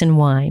 whites, and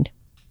wine.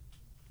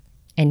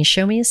 And you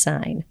show me a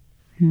sign.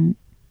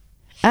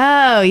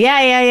 Oh,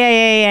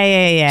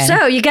 yeah.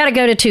 So you got to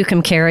go to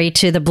Tucumcari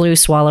to the Blue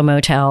Swallow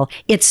Motel.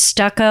 It's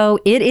stucco.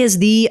 It is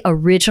the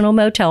original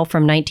motel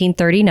from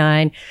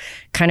 1939.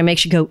 Kind of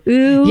makes you go,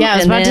 ooh. Yeah, I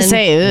was and about to then,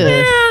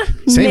 say, ugh.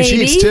 Same maybe,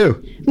 sheets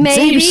too.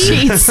 Maybe.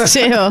 Same sheets,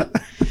 too.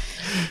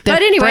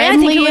 But anyway, I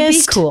think it would be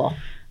friendliest- cool.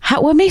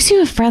 What makes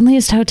you a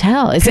friendliest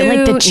hotel? Is it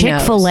like Who the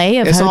Chick-fil-A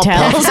of It's all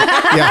hotels?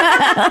 puff-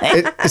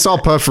 yeah, it's all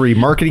puffery,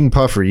 marketing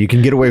puffery. You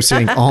can get away with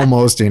saying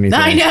almost anything.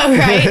 I know,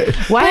 right?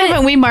 Why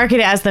haven't we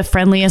marketed it as the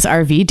friendliest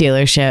RV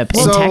dealership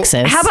in So,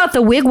 Texas? How about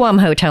the Wigwam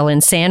Hotel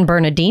in San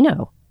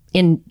Bernardino?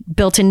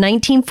 Built in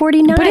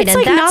 1949. But it's and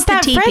like that's not the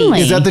that teepees.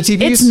 friendly. Is that the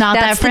teepees? It's not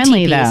That's that the friendly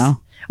teepees.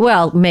 though.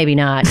 Well, maybe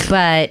not,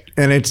 but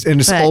And it's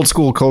But- old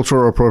school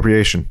cultural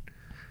appropriation.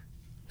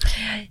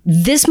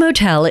 this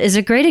motel is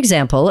a great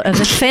example of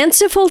the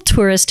fanciful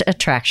tourist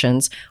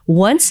attractions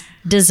once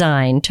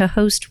designed to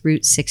host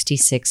Route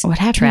 66 What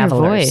happened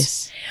travelers. to your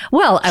voice?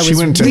 Well, I She was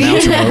went into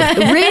announcer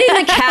mode. reading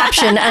the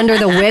caption under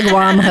the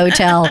Wigwam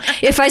Hotel.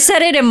 If I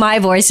said it in my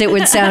voice, it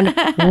would sound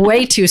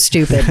way too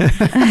stupid.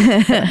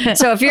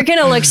 So if you're going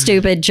to look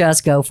stupid,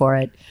 just go for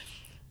it.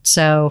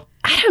 So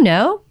I don't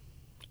know.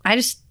 I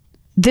just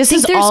This think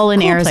is there's all in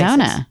cool Arizona.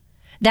 places.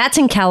 That's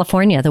in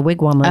California, the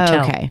Wigwam Oh,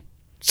 Motel. okay.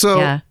 So,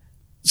 Yeah.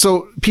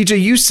 so PJ,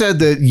 you said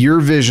that your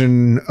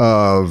vision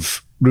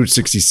of Route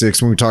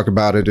 66 when we talk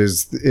about it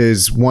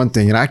is one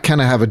thing, and I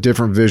kind of have a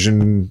different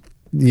vision.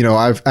 You know,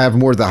 I have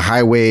more of the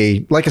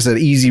highway, like I said,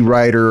 easy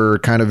rider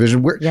kind of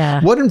vision.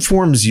 Yeah. What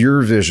informs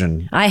your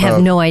vision? I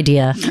have no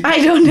idea. I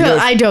don't know.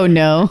 I don't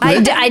know.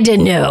 I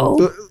didn't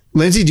know.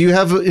 Lindsay, do you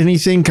have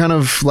anything kind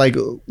of like,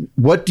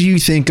 what do you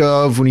think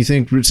of when you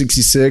think Route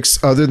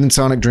 66 other than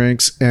Sonic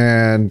drinks,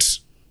 and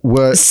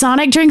what?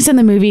 Sonic drinks in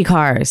the movie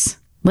Cars.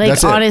 Like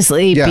That's it.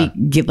 honestly, Yeah.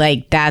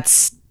 like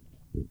that's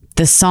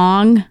the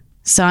song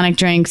Sonic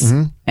drinks,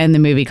 and the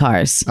movie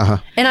Cars.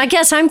 And I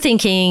guess I'm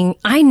thinking,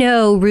 I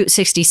know Route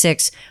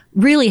 66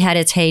 really had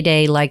its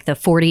heyday like the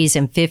 40s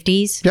and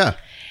 50s. Yeah.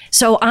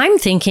 So I'm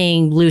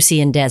thinking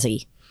Lucy and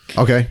Desi.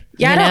 Okay.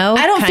 Yeah,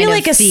 I don't kind feel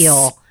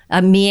of like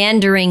a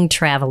meandering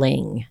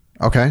traveling.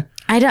 Okay.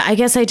 I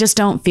guess I just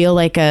don't feel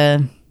like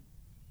a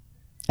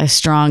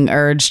strong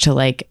urge to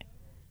like.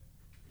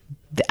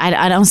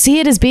 I don't see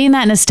it as being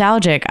that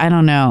nostalgic. I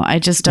don't know. I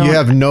just don't. You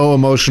have no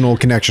emotional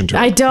connection to it.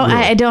 I don't.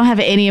 really. I don't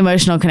have any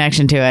emotional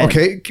connection to it.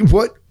 Okay.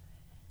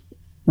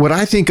 What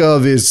I think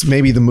of is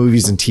maybe the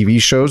movies and TV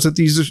shows that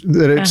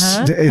it's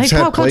Like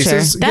had pop culture.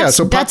 places. That's,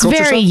 so pop that's culture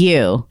very stuff.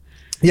 you.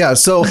 Yeah,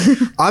 so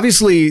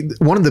obviously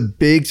one of the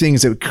big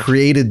things that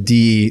created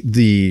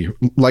the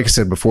like I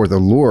said before, the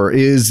lure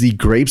is the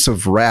Grapes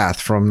of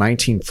Wrath from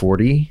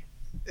 1940.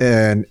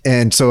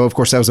 And so of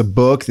course that was a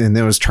book, and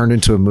then it was turned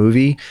into a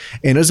movie,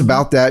 and it was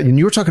about that. And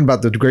you were talking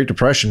about the Great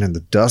Depression and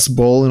the Dust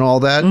Bowl and all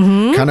that,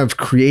 kind of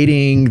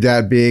creating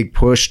that big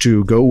push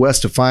to go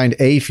west to find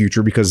a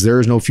future, because there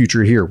is no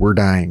future here. We're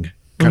dying.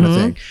 Kind of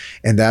thing.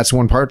 And that's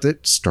one part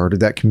that started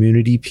that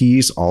community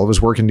piece, all of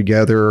us working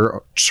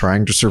together,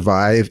 trying to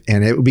survive.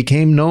 And it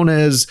became known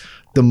as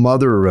the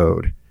Mother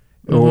Road.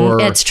 Or,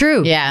 It's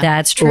true. Yeah.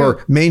 That's true.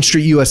 or Main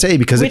Street USA,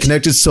 because it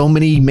connected so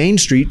many main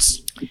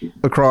streets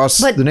across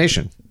the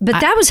nation. But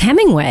that was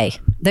Hemingway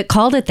that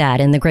called it that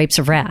in The Grapes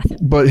of Wrath.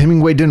 But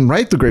Hemingway didn't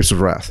write The Grapes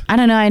of Wrath. I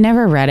don't know. I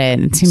never read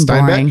it. It seemed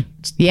Steinbeck? boring.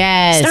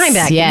 Yes.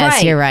 Steinbeck. Yes,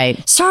 right. you're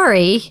right.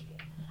 Sorry.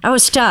 I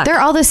was stuck. They're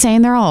all the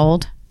same. They're all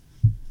old.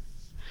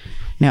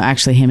 No,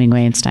 actually,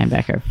 Hemingway and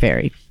Steinbeck are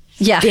very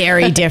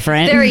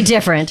different. Very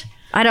different.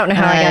 I don't know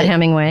how I got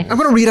Hemingway. I'm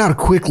going to read out a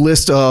quick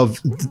list of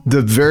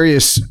the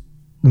various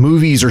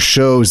movies or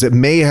shows that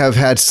may have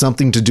had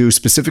something to do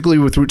specifically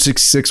with Route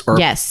 66 or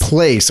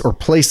place or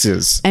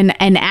places. And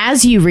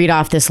as you read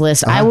off this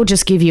list, I will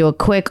just give you a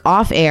quick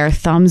off-air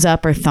thumbs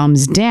up or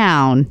thumbs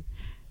down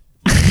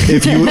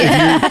If you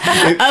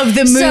of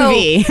the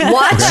movie. So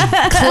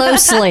watch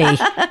closely.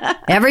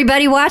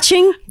 Everybody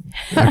watching?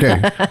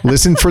 okay,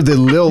 listen for the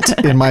lilt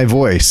in my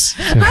voice.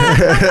 All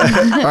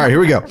right, here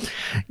we go.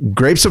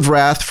 Grapes of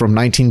Wrath from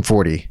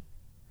 1940.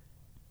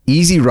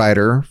 Easy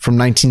Rider from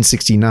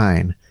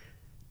 1969.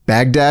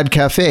 Baghdad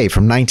Cafe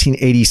from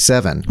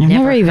 1987. I've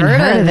never even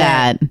heard of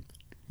that.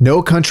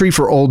 No Country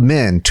for Old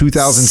Men,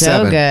 2007.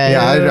 So good.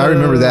 Yeah, I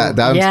remember that.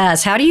 That was,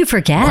 Yes. How do you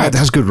forget? wow, that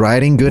was good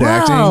writing, good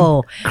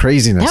Whoa. acting,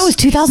 craziness. That was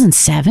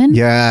 2007?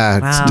 yeah,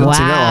 it doesn't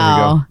seem that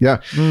long ago.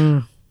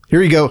 Yeah.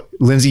 Here you go,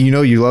 Lindsay. You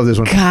know you love this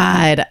one.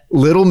 God,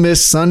 Little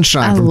Miss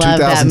Sunshine I from love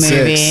that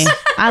 2006. movie.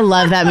 I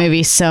love that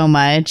movie so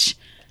much.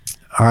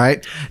 All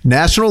right,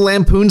 National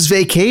Lampoon's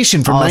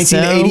Vacation from Also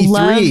 1983.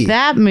 love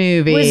that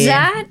movie. Was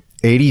that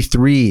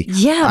 83.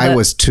 Yeah, I but-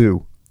 was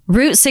 2.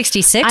 Route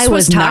 66 I was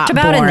was talked not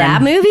about in born.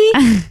 that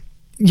movie?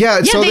 Yeah,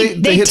 Yeah, so they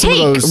they hit some of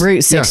take those. Route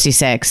yeah.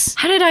 66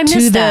 How did I to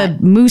miss the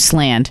that? Moose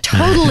Land.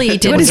 Totally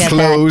didn't It's get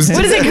closed. that.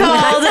 What is it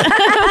called?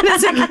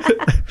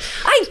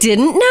 I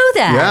didn't know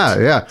that.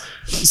 Yeah.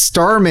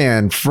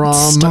 Starman from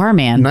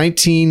Starman.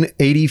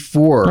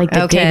 1984. Like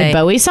the Okay. David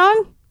Bowie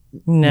song?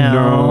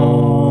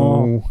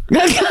 No.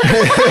 no.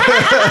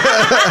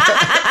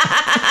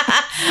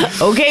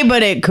 Okay,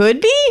 but it could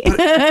be.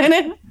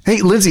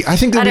 Hey, Lindsay, I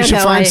think that I we don't should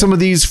know, find I- some of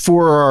these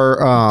for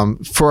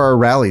our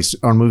rallies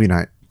on movie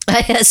night.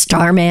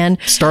 Starman.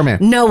 Starman.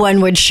 No one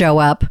would show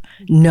up.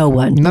 No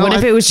one. No, What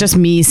if it was just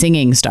me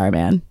singing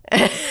Starman?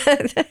 yeah,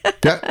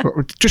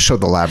 just show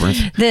the labyrinth.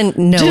 Then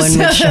no one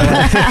would show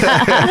up.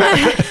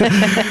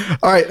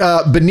 All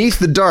right, Beneath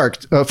the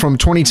Dark from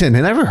 2010.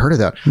 I never heard of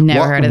that.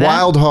 Never heard of that.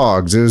 Wild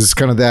Hogs is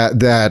kind of that.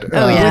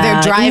 Oh, yeah. Where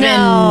they're driving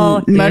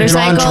No.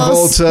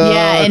 motorcycles. John Travolta,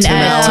 yeah, and Tim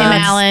Tim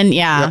Allen. Allen.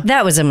 Yeah.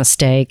 That was a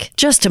mistake.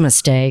 Just a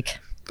mistake.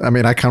 I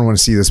mean, I kind of want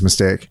to see this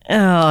mistake.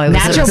 Oh, it was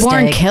Natural a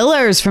Born mistake.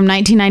 Killers from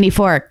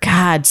 1994.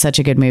 God, such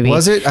a good movie.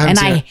 Was it? I haven't And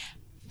seen I it.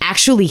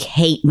 actually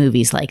hate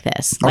movies like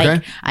this. Okay.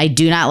 Like, I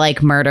do not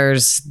like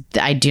murders.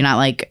 I do not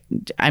like.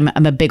 I'm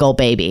a big old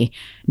baby.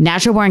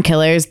 Natural Born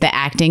Killers. The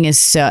acting is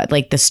so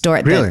like the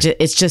story. Really?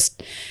 It's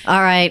just.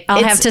 All right.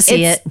 I'll have to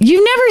see it.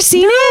 You've never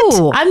seen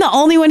No. it? I'm the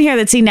only one here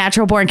that's seen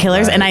Natural Born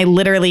Killers, and I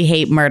literally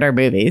hate murder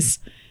movies.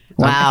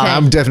 Wow.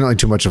 I'm definitely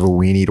too much of a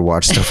weenie to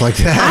watch stuff like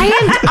that.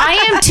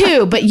 I am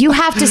too, but you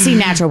have to see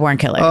Natural Born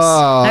Killers.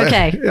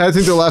 Okay. I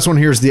think the last one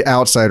here is The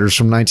Outsiders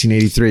from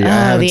 1983. I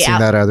haven't seen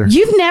that either.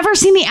 You've never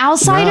seen The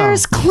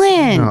Outsiders,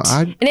 Clint? No,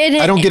 I And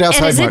don't get outside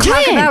And is it much.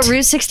 talk Clint. about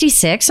Route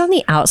 66 on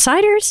The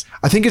Outsiders?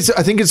 I think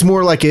it's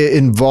more like it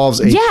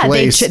involves a Yeah, they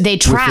place. they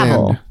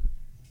travel. within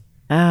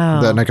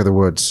Oh. that neck of the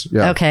woods.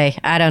 Yeah. Okay.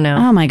 I don't know.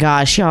 Oh my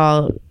gosh,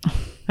 y'all!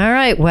 All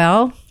right.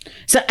 Well,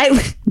 So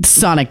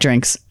Sonic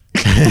drinks.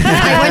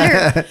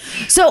 I wonder.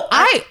 So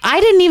I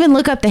didn't even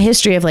look up the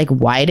history of like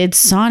why did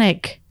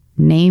Sonic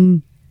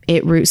name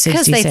it Route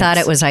 66? Because they thought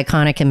it was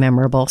iconic and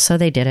memorable, so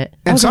they did it.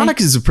 And Sonic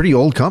is a pretty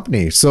old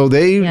company, so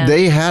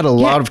they had a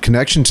lot of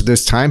connection to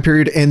this time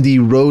period and the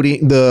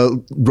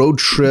road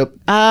trip.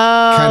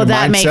 Oh,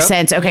 that makes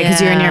sense. Okay,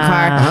 because you're in your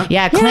car.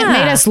 Yeah, Clint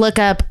made us look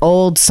up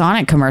old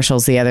Sonic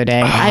commercials the other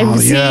day. I've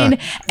seen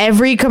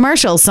every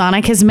commercial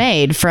Sonic has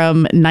made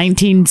from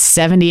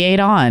 1978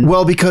 on.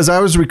 Well, because I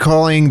was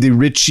recalling the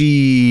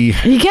Richie.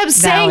 He kept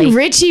saying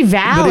Richie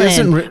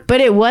Valens,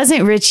 but it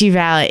wasn't Richie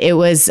Valens. It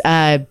was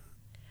Frankie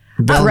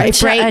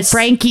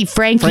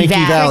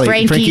Valli.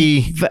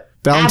 Frankie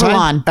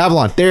Valentine?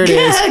 Avalon. There it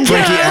is. Frankie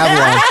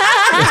Avalon.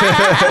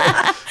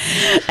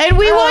 And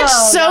we watched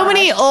so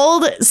many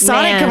old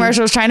Sonic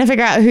commercials trying to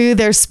figure out who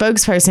their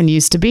spokesperson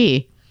used to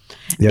be.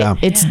 Yeah.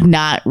 It's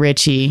not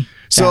Richie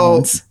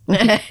Valens.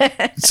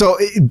 So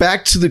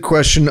back to the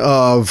question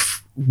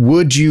of,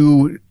 would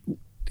you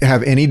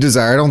have any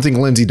desire? I don't think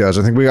Lindsay does.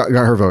 I think we got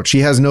her vote. She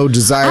has no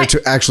desire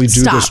to actually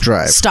do this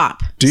drive.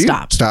 Stop. Do you?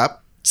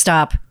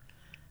 Stop.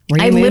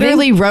 I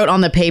literally wrote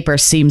on the paper,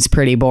 seems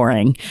pretty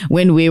boring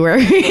when we were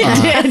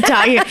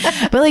talking.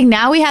 But like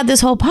now we had this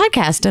whole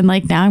podcast and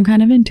like now I'm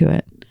kind of into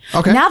it.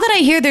 Okay. Now that I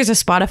hear there's a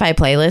Spotify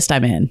playlist,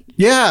 I'm in.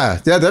 Yeah,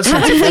 that's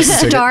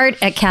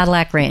start at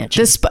Cadillac Ranch.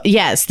 The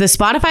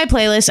Spotify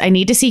playlist. I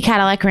need to see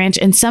Cadillac Ranch.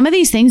 And some of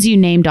these things you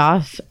named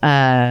off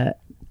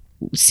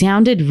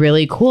sounded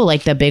really cool,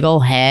 like the big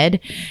old head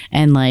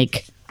and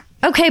like.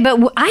 Okay, but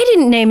I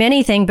didn't name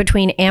anything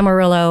between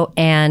Amarillo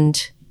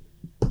and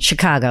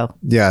Chicago.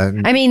 Yeah.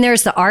 I mean,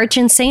 there's the Arch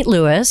in St.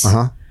 Louis.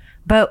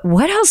 But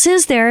what else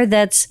is there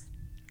that's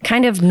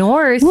kind of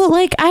north? Well,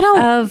 like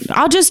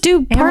I'll just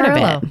do part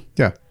Amarillo. of it.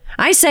 Yeah.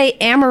 I say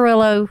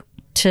Amarillo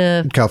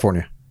to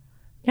California.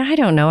 I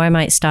don't know. I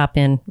might stop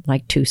in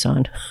like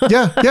Tucson.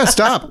 Yeah,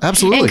 stop.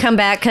 Absolutely. And come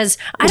back because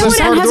I Well, don't that's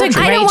part of the road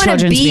trip.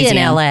 want to be in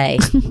museum. LA.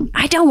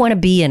 I don't want to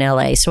be in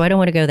LA, so I don't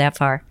want to go that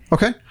far.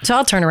 Okay. So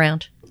I'll turn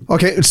around.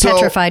 Okay. So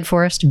Petrified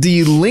Forest.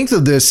 the length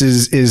of this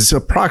is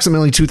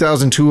approximately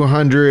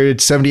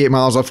 2,278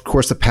 miles. Of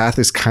course, the path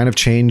is kind of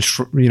changed,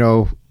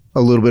 a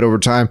little bit over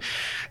time.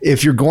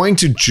 If you're going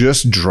to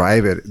just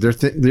drive it,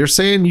 they're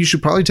saying you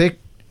should probably take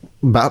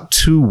about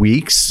 2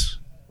 weeks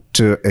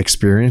to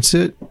experience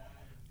it.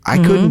 I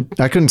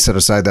couldn't set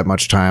aside that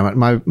much time.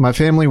 My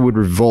family would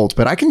revolt,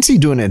 but I can see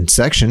doing it in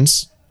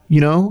sections.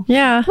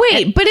 Yeah.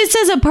 Wait, but it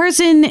says a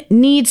person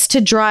needs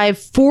to drive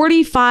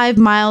 45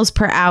 miles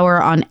per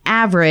hour on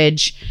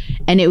average,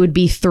 and it would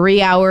be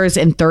 3 hours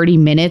and 30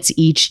 minutes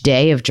each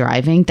day of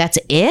driving. That's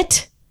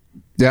it?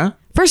 Yeah.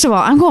 First of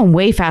all, I'm going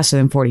way faster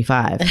than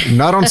 45.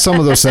 Not on some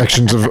of those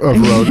sections of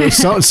road.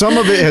 Some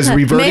of it has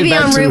reverted Maybe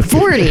back on to Route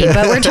 40,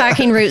 but we're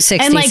talking Route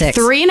 66. And like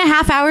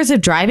 3.5 hours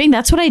of driving,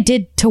 that's what I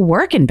did to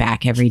work and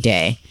back every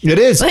day. It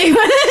is. Like,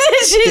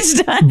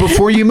 she's done.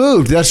 Before you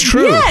moved. That's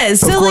true.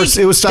 Yes. Of So course,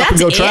 like, it was stop and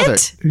go that's traffic.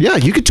 it? Yeah,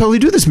 you could totally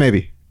do this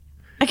maybe.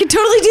 I could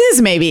totally do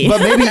this maybe. But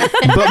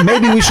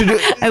maybe we should do.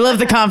 I love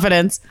the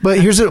confidence. But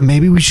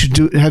maybe we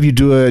should have you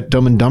do a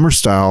Dumb and Dumber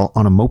style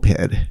on a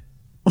moped.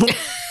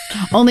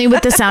 Only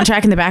with the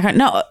soundtrack in the background.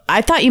 No,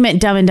 I thought you meant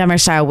Dumb and Dumber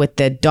style with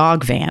the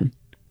dog van.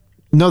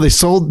 No, they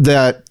sold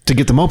that to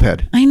get the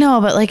moped. I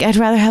know, but like I'd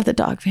rather have the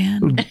dog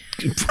van.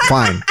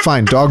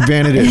 Fine, dog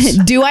van it is.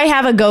 Do I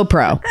have a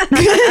GoPro?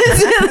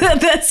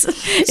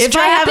 If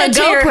I have a it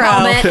to your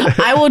helmet.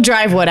 GoPro, I will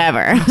drive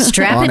whatever.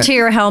 Strap it to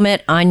your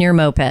helmet on your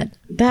moped.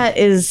 That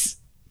is,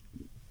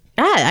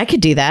 I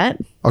could do that.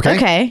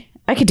 Okay,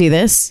 I could do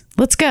this.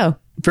 Let's go.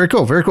 Very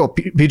cool.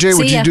 PJ,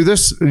 would you do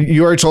this?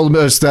 You already told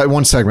us that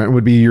one segment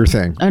would be your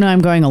thing. Oh no, I'm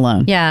going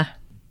alone. Yeah.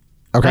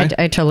 Okay.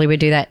 I totally would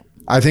do that.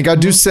 I think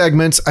I'd do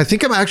segments. I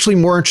think I'm actually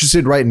more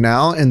interested right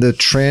now in the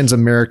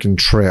Trans-American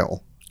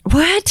Trail.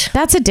 What?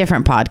 That's a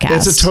different podcast.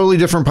 It's a totally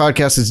different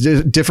podcast. It's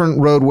a different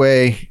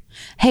roadway.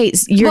 Hey,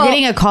 you're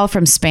getting a call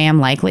from Spam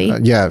Likely?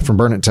 Yeah, from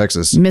Burnet,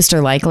 Texas.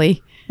 Mr.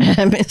 Likely.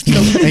 And gosh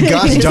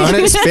darn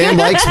it, Spam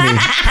likes me.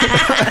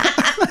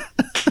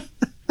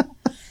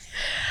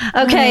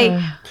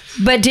 Okay.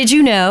 But did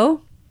you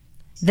know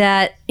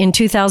that in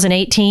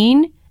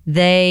 2018,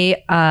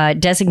 they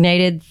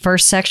designated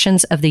first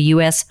sections of the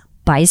U.S.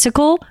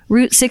 bicycle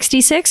Route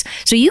 66?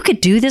 So you could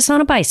do this on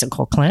a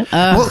bicycle, Clint.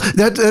 Well,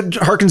 that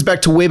harkens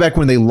back to way back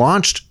when they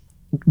launched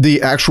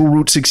the actual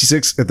Route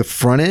 66 at the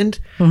front end.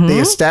 They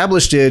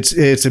established its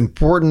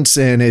importance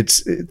and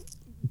its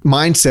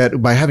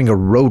mindset by having a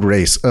road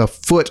race, a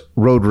foot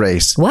road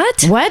race.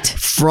 What?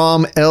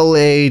 From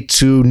LA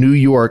to New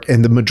York,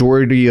 and the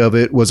majority of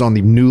it was on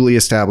the newly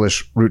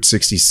established Route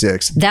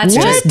 66. That's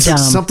And just it took dumb.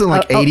 something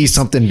like 80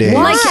 something days.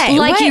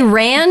 Like you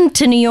ran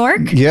to New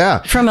York?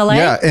 Yeah. From LA?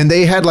 Yeah. And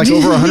they had like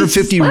over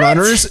 150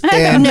 runners.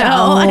 And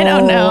I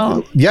don't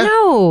know. yeah.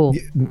 No.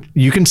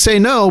 You can say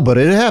no, but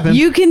it happened.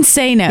 You can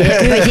say no.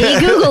 But he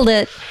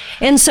Googled it.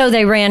 And so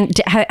they ran.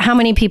 How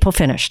many people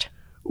finished?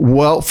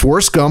 Well,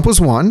 Forrest Gump was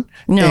one.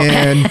 No.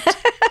 And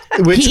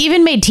He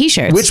even made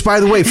T-shirts. Which, by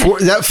the way,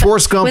 that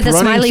Forrest Gump With a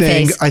running smiley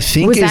thing, face. I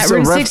think Was is that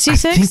Route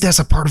 66? I think that's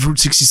a part of Route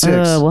 66.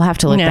 We'll have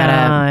to look that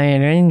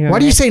up. Why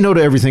do you say no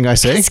to everything I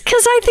say?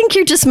 Because I think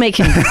you're just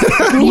making.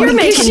 You're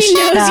making. She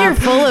knows shit you're up.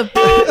 full of.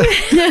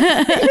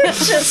 You're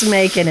just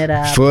making it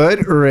up. Foot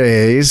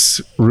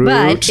race route.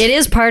 But it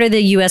is part of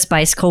the U.S.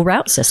 bicycle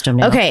route system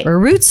now. Okay. Or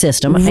route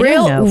system. I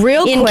Real- don't know.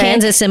 real in quick.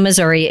 Kansas and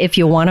Missouri, if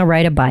you want to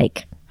ride a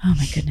bike. Oh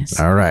my goodness.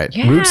 All right.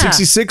 Yeah. Route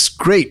 66,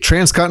 great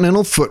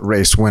transcontinental foot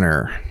race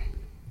winner.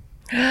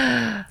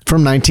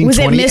 From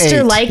 1928. Was it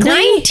Mr. Likely?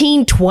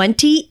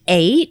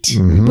 1928.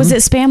 Mm-hmm. Was it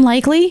Spam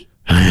Likely?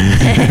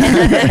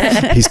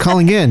 He's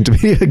calling in to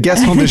be a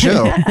guest on the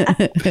show.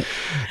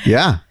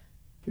 Yeah.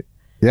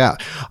 Yeah.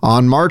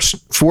 On March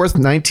 4th,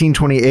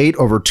 1928,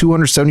 over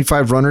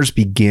 275 runners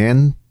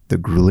began the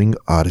grueling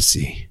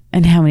odyssey.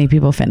 And how many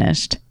people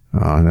finished?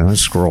 Oh, no,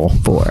 let's scroll.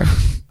 4.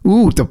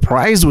 Ooh, the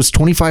prize was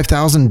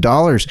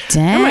 $25,000.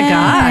 Dang. Oh my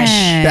gosh.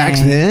 Back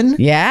then?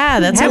 Yeah,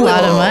 that's a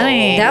lot of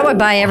money. That would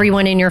buy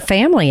everyone in your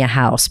family a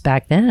house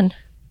back then.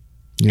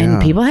 Yeah.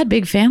 And people had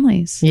big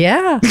families.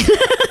 Yeah.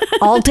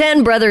 All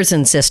 10 brothers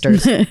and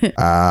sisters.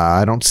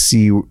 I don't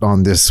see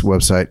on this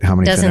website how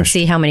many Doesn't finished.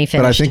 see how many But I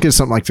finished. think it's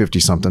something like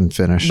 50-something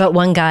finished. But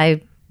one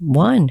guy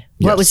won.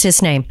 What was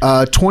his name?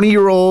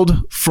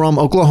 20-year-old from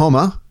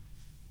Oklahoma,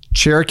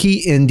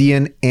 Cherokee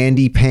Indian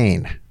Andy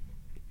Payne.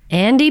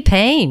 Andy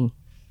Payne.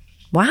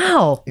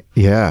 Wow.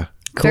 Yeah.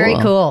 Very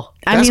cool.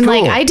 I That's mean,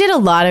 like, cool. I did a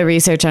lot of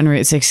research on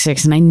Route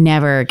 66 and I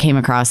never came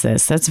across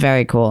this. That's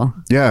very cool.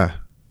 Yeah.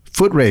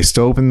 Foot race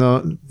to open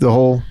the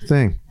whole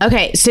thing.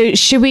 Okay, so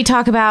should we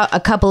talk about a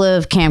couple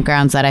of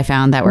campgrounds that I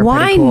found that were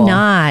Why pretty cool?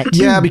 not?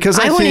 Yeah, because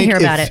I I wanna think hear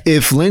about it.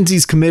 if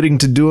Lindsay's committing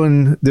to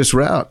doing this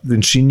route,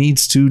 then she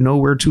needs to know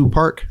where to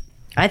park.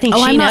 I think Oh,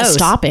 she I'm knows. not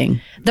stopping.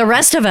 The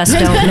rest of us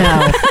don't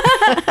know.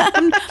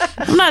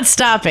 I'm not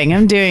stopping.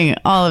 I'm doing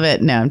all of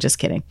it. No, I'm just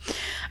kidding.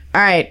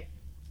 All right.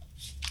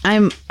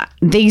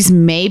 These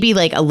may be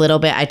like a little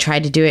bit, I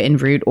tried to do it in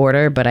route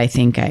order, but I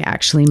think I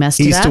actually messed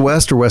it East up. to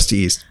west or west to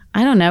east?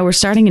 I don't know. We're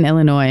starting in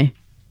Illinois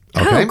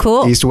Okay. Oh,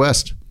 cool. East to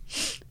west.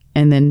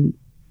 and then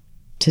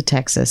to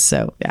Texas.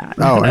 So yeah.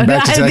 Oh, and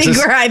back to Texas?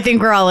 I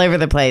think we're all over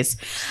the place.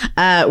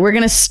 We're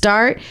going to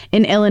start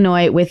in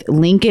Illinois with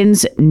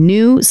Lincoln's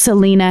New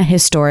Salina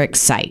Historic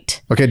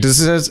Site. Okay.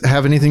 Does this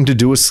have anything to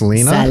do with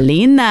Selena?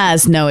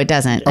 Salinas. No, it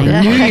doesn't.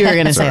 I knew you were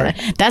going to say Sorry.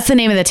 that. That's the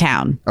name of the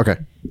town. Okay.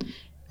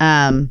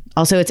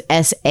 Also, it's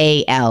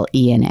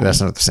Salena.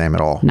 That's not the same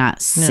at all.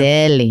 Not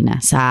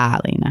Salina.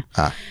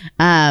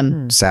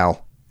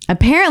 Sal.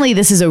 Apparently,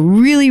 this is a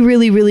really,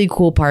 really, really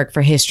cool park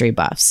for history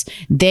buffs.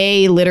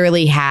 They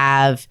literally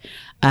have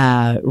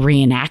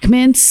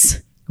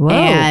reenactments. Whoa.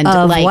 And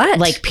Of like what?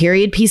 like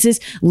period pieces.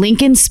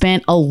 Lincoln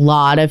spent a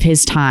lot of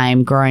his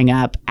time growing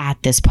up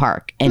at this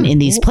park and in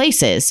these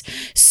places.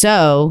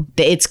 So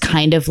it's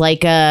kind of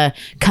like a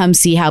come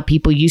see how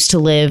people used to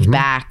live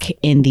back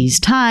in these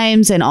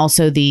times, and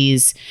also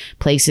these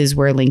places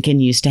where Lincoln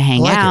used to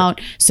hang like it.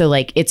 out. So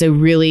like it's a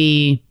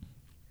really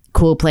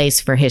cool place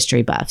for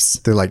history buffs.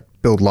 They like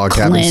build log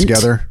cabins Clint.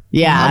 together.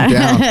 Yeah. I'm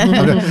down.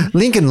 I'm down.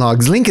 Lincoln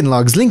logs, Lincoln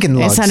logs, Lincoln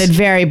It logs. sounded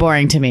very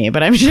boring to me,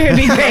 but I'm sure it'd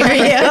be great for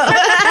you.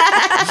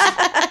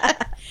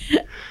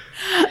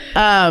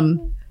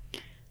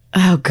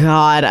 Oh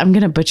God, I'm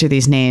gonna butcher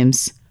these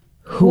names.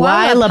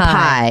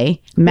 Hualapai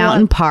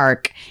Mountain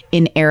Park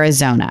in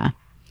Arizona.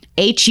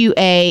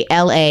 Hualapai.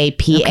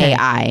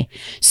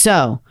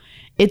 So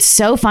it's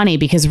so funny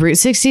because Route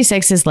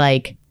 66 is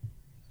like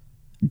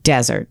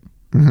desert.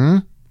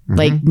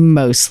 Like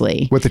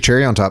mostly. With the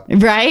cherry on top.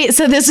 Right?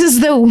 So this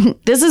is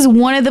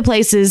one of the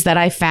places that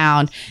I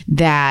found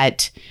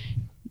that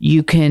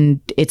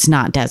it's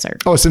not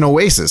desert. Oh, it's an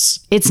oasis.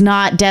 It's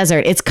not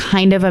desert. It's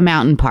kind of a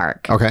mountain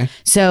park. Okay.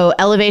 So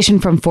elevation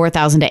from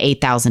 4,000 to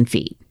 8,000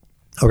 feet.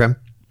 Okay.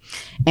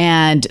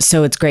 And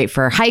so it's great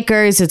for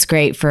hikers. It's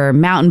great for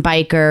mountain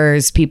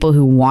bikers, people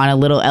who want a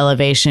little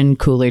elevation,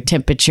 cooler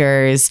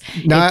temperatures.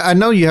 Now, I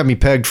know you have me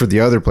pegged for the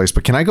other place,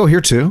 but can I go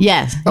here too?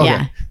 Yes. Okay.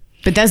 Yeah.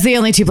 But that's the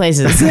only two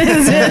places.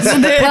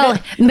 Well,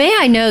 may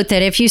I note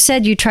that if you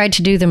said you tried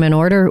to do them in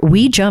order,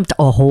 we jumped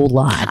a whole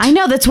lot. I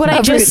know. That's what I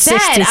Of just Route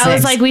said. I 66.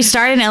 was like, we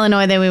started in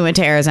Illinois, then we went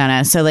to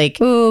Arizona. So like,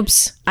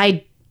 Oops.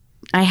 I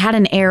had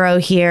an arrow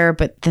here,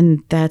 but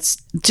then that's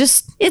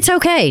just It's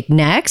okay.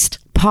 Next.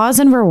 pause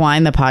and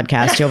rewind the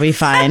podcast. You'll be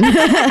fine.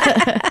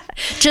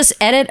 Just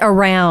edit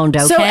around,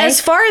 okay? So as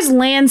far as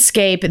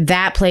landscape,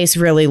 that place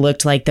really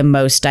looked like the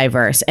most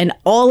diverse. And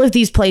all of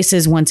these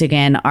places, once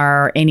again,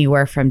 are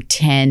anywhere from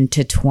 10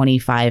 to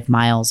 25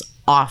 miles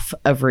off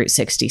of Route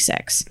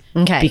 66.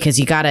 Okay. Because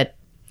you got to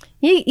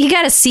you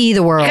got to see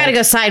the world.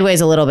 go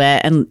sideways a little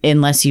bit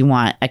unless you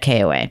want a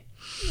KOA.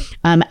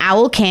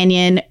 Owl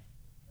Canyon,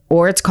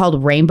 or it's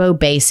called Rainbow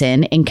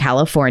Basin in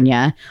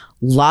California.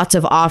 Lots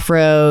of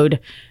off-road,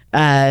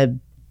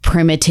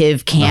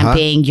 primitive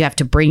camping. You have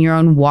to bring your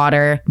own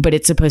water, but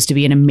it's supposed to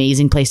be an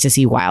amazing place to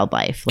see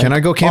wildlife. Can I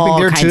go camping all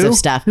there kinds too? of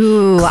stuff.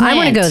 Ooh, I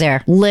wanna Clint, go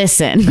there.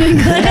 Listen.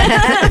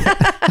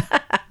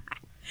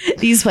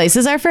 These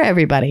places are for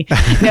everybody.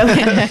 No,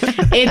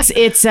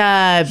 it's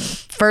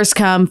first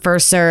come,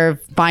 first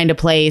serve, find a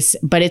place,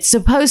 but it's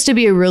supposed to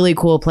be a really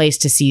cool place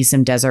to see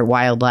some desert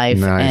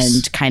wildlife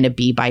and kind of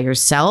be by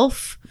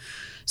yourself.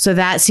 So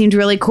that seemed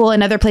really cool.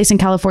 Another place in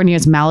California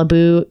is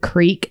Malibu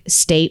Creek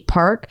State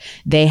Park.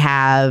 They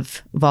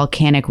have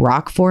volcanic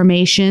rock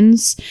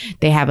formations.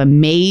 They have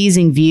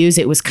amazing views.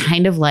 It was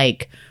kind of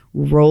like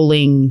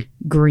rolling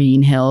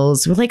green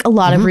hills with like a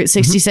lot of Route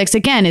 66.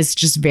 Again, is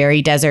just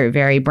very desert,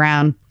 very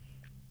brown.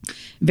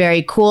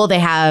 Very cool. They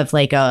have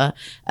like a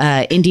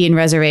Indian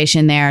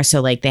reservation there. So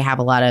like they have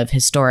a lot of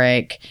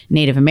historic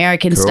Native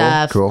American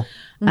stuff. Cool.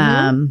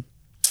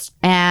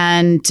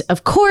 And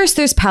of course,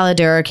 there's Palo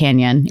Duro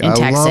Canyon in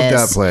Texas. I love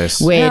that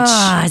place. Which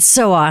it's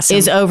so awesome.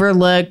 Is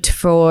overlooked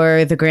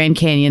for the Grand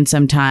Canyon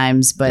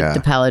sometimes, but the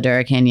Palo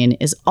Duro Canyon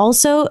is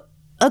also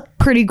a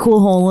pretty cool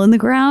hole in the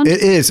ground.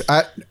 It is.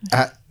 I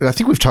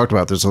think we've talked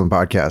about this on the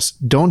podcast.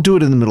 Don't do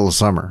it in the middle of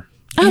summer.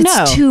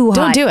 It's too hot.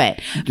 Don't do it.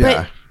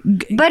 Yeah.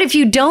 But if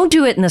you don't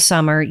do it in the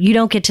summer, you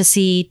don't get to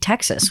see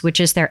Texas,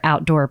 which is their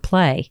outdoor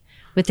play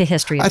with the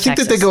history of Texas. I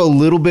think that they go a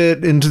little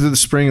bit into the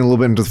spring and a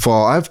little bit into the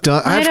fall. I've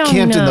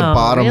camped in the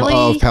bottom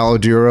of Palo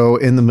Duro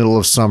in the middle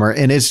of summer,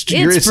 and it's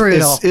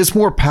brutal. It's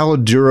more Palo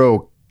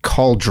Duro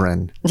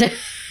cauldron.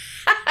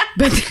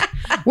 But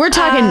we're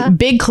talking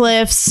big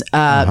cliffs,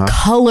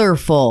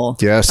 colorful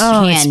canyons.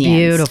 It's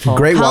beautiful.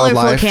 Great colorful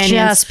wildlife. Canyons,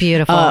 just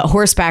beautiful.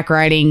 Horseback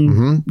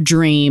riding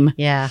dream.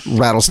 Yeah.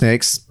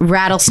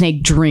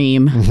 Rattlesnake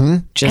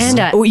dream. Just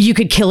you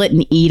could kill it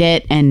and eat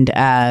it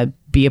and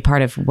be a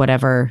part of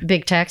whatever.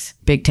 Big Tex.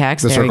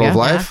 The Circle of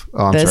Life. Yeah.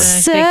 Oh, the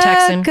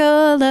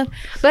Circle of.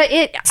 But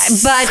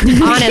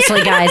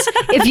honestly, guys,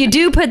 if you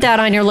do put that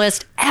on your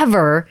list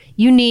ever,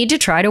 you need to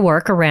try to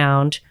work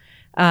around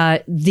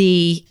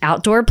the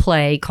outdoor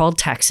play called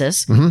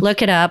Texas.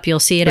 Look it up. You'll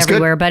see it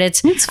everywhere. Good. But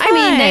it's fun. I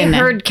mean, they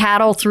herd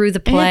cattle through the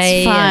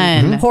play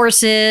and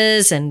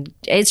horses, and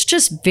it's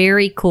just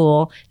very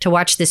cool to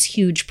watch this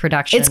huge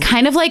production. It's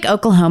kind of like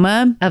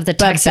Oklahoma of the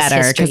but Texas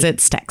better because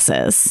it's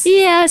Texas.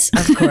 Yes,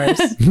 of course.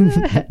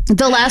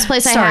 The last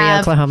place I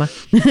have Oklahoma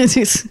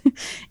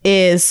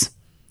is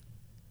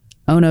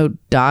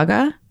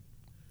Onondaga.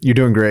 You're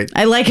doing great.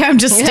 I like how I'm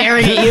just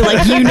staring at you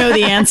like you know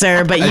the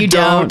answer, but you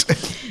don't.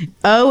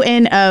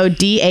 Onondaga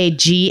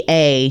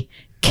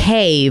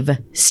Cave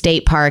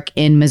State Park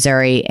in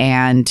Missouri.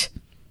 And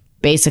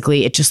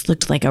basically it just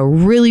looked like a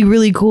really,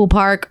 really cool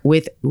park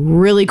with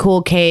really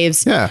cool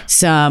caves. Yeah.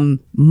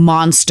 Some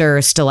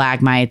monster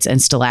stalagmites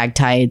and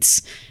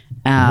stalactites.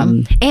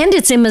 And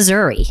it's in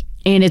Missouri.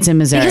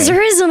 Because there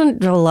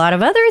isn't a lot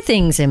of other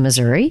things in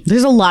Missouri.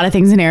 There's a lot of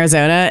things in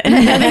Arizona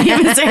and nothing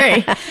in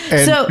Missouri.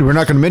 And so we're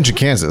not going to mention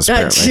Kansas,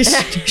 apparently.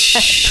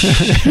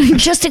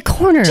 Just a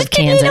corner of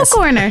Kansas. Just a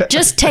corner.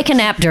 Just take a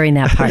nap during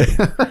that part.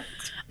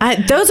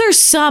 Those are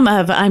some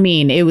of,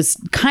 it was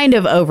kind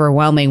of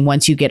overwhelming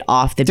once you get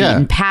off the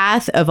beaten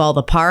path of all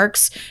the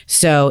parks.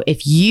 So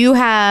if you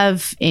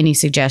have any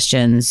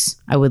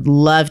suggestions, I would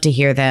love to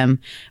hear them.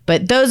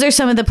 But those are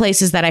some of the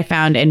places that I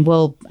found, and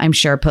we'll, I'm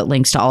sure, put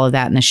links to all of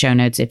that in the show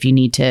notes if you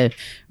need to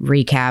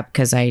recap,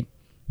 because I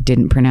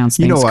didn't pronounce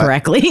things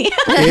correctly.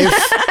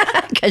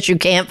 Because you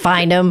can't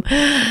find them.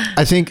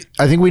 I think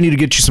we need to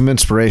get you some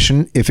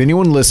inspiration. If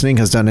anyone listening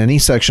has done any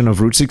section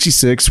of Route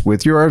 66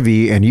 with your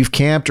RV and you've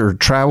camped or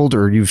traveled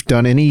or you've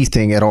done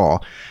anything at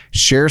all,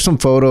 share some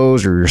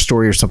photos or your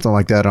story or something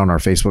like that on our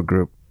Facebook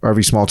group,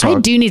 RV Small Talk. I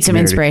do need some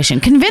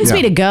inspiration. Convince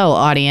me to go,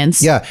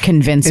 audience. Yeah.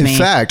 Convince me. In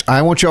fact,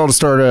 I want you all to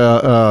start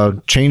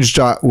a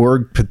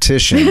change.org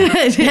petition.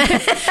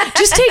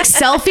 Just take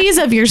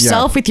selfies of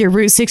yourself with your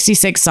Route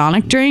 66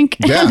 Sonic drink.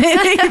 Yeah.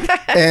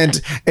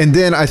 and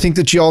then I think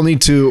that you all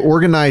need to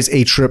organize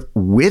a trip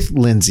with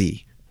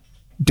Lindsay.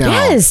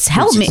 Yes,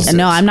 help me.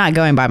 No, I'm not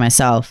going by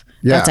myself.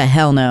 Yeah. That's a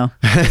hell no.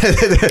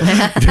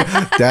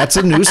 That's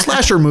a new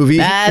slasher movie.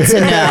 That's a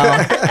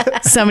no.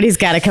 Somebody's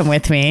got to come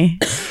with me.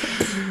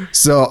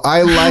 So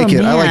I like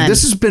it. Man. I like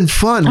this has been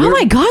fun.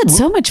 My God,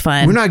 so much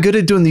fun. We're not good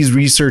at doing these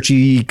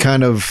researchy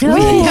kind of. We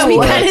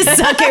kind of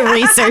suck at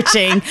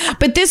researching,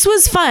 but this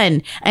was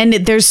fun. And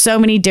there's so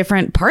many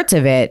different parts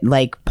of it,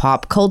 like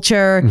pop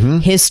culture,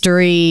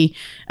 history,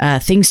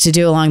 things to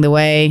do along the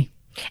way.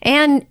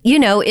 And,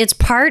 it's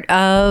part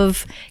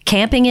of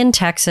camping in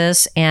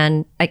Texas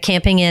and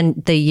camping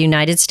in the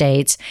United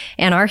States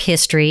and our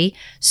history.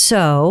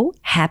 So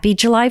happy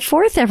July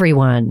 4th,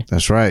 everyone.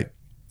 That's right.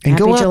 And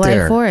happy go out July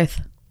there.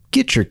 4th.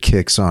 Get your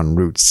kicks on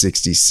Route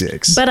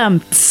 66. But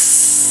and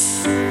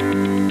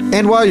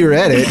while you're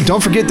at it,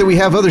 don't forget that we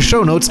have other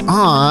show notes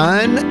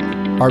on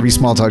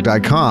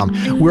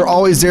RVSmallTalk.com. We're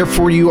always there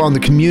for you on the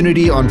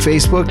community on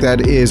Facebook.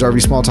 That is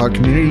RV Small Talk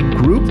Community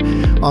Group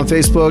on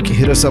Facebook.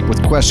 Hit us up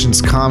with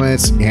questions,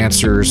 comments,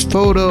 answers,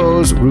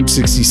 photos, Route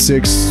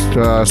 66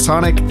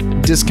 Sonic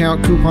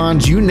discount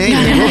coupons, you name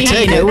it. We'll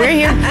take it. We're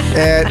here.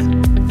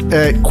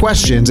 At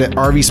questions at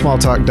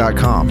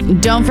RVSmallTalk.com.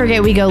 Don't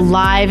forget, we go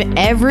live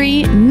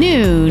every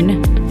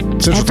noon.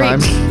 Central Time.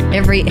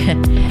 Every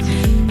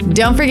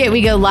Don't forget,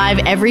 we go live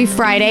every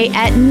Friday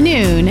at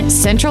noon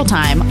Central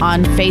Time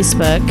on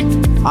Facebook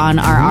on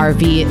our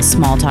RV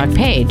Small Talk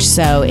page.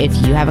 So if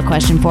you have a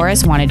question for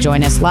us, want to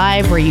join us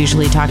live, we're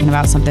usually talking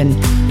about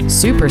something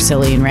super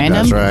silly and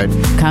random. That's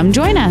right. Come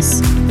join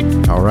us.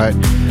 All right.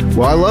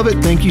 Well, I love it.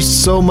 Thank you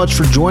so much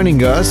for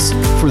joining us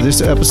for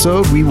this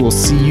episode. We will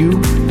see you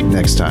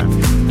next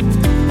time.